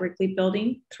is at Wrigley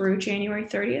Building through January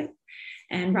 30th.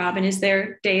 And Robin is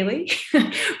there daily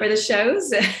for the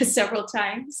shows several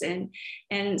times.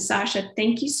 And Sasha,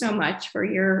 thank you so much for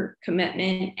your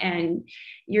commitment and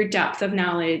your depth of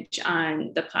knowledge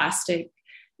on the plastic,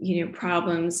 you know,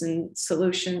 problems and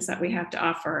solutions that we have to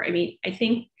offer. I mean, I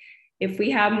think if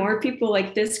we have more people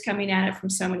like this coming at it from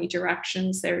so many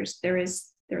directions, there's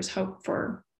hope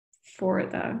for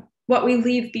what we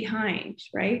leave behind,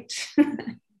 right?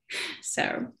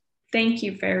 So thank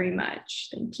you very much.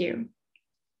 Thank you.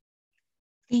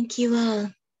 Thank you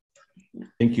all.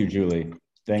 Thank you, Julie.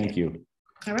 Thank you.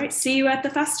 All right. See you at the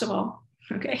festival.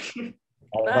 Okay.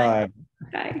 Bye.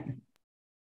 Bye.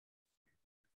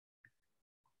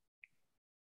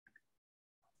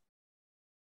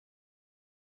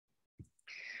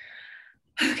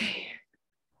 Okay.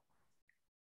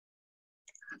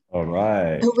 All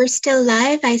right. Oh, we're still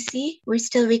live, I see. We're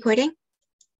still recording.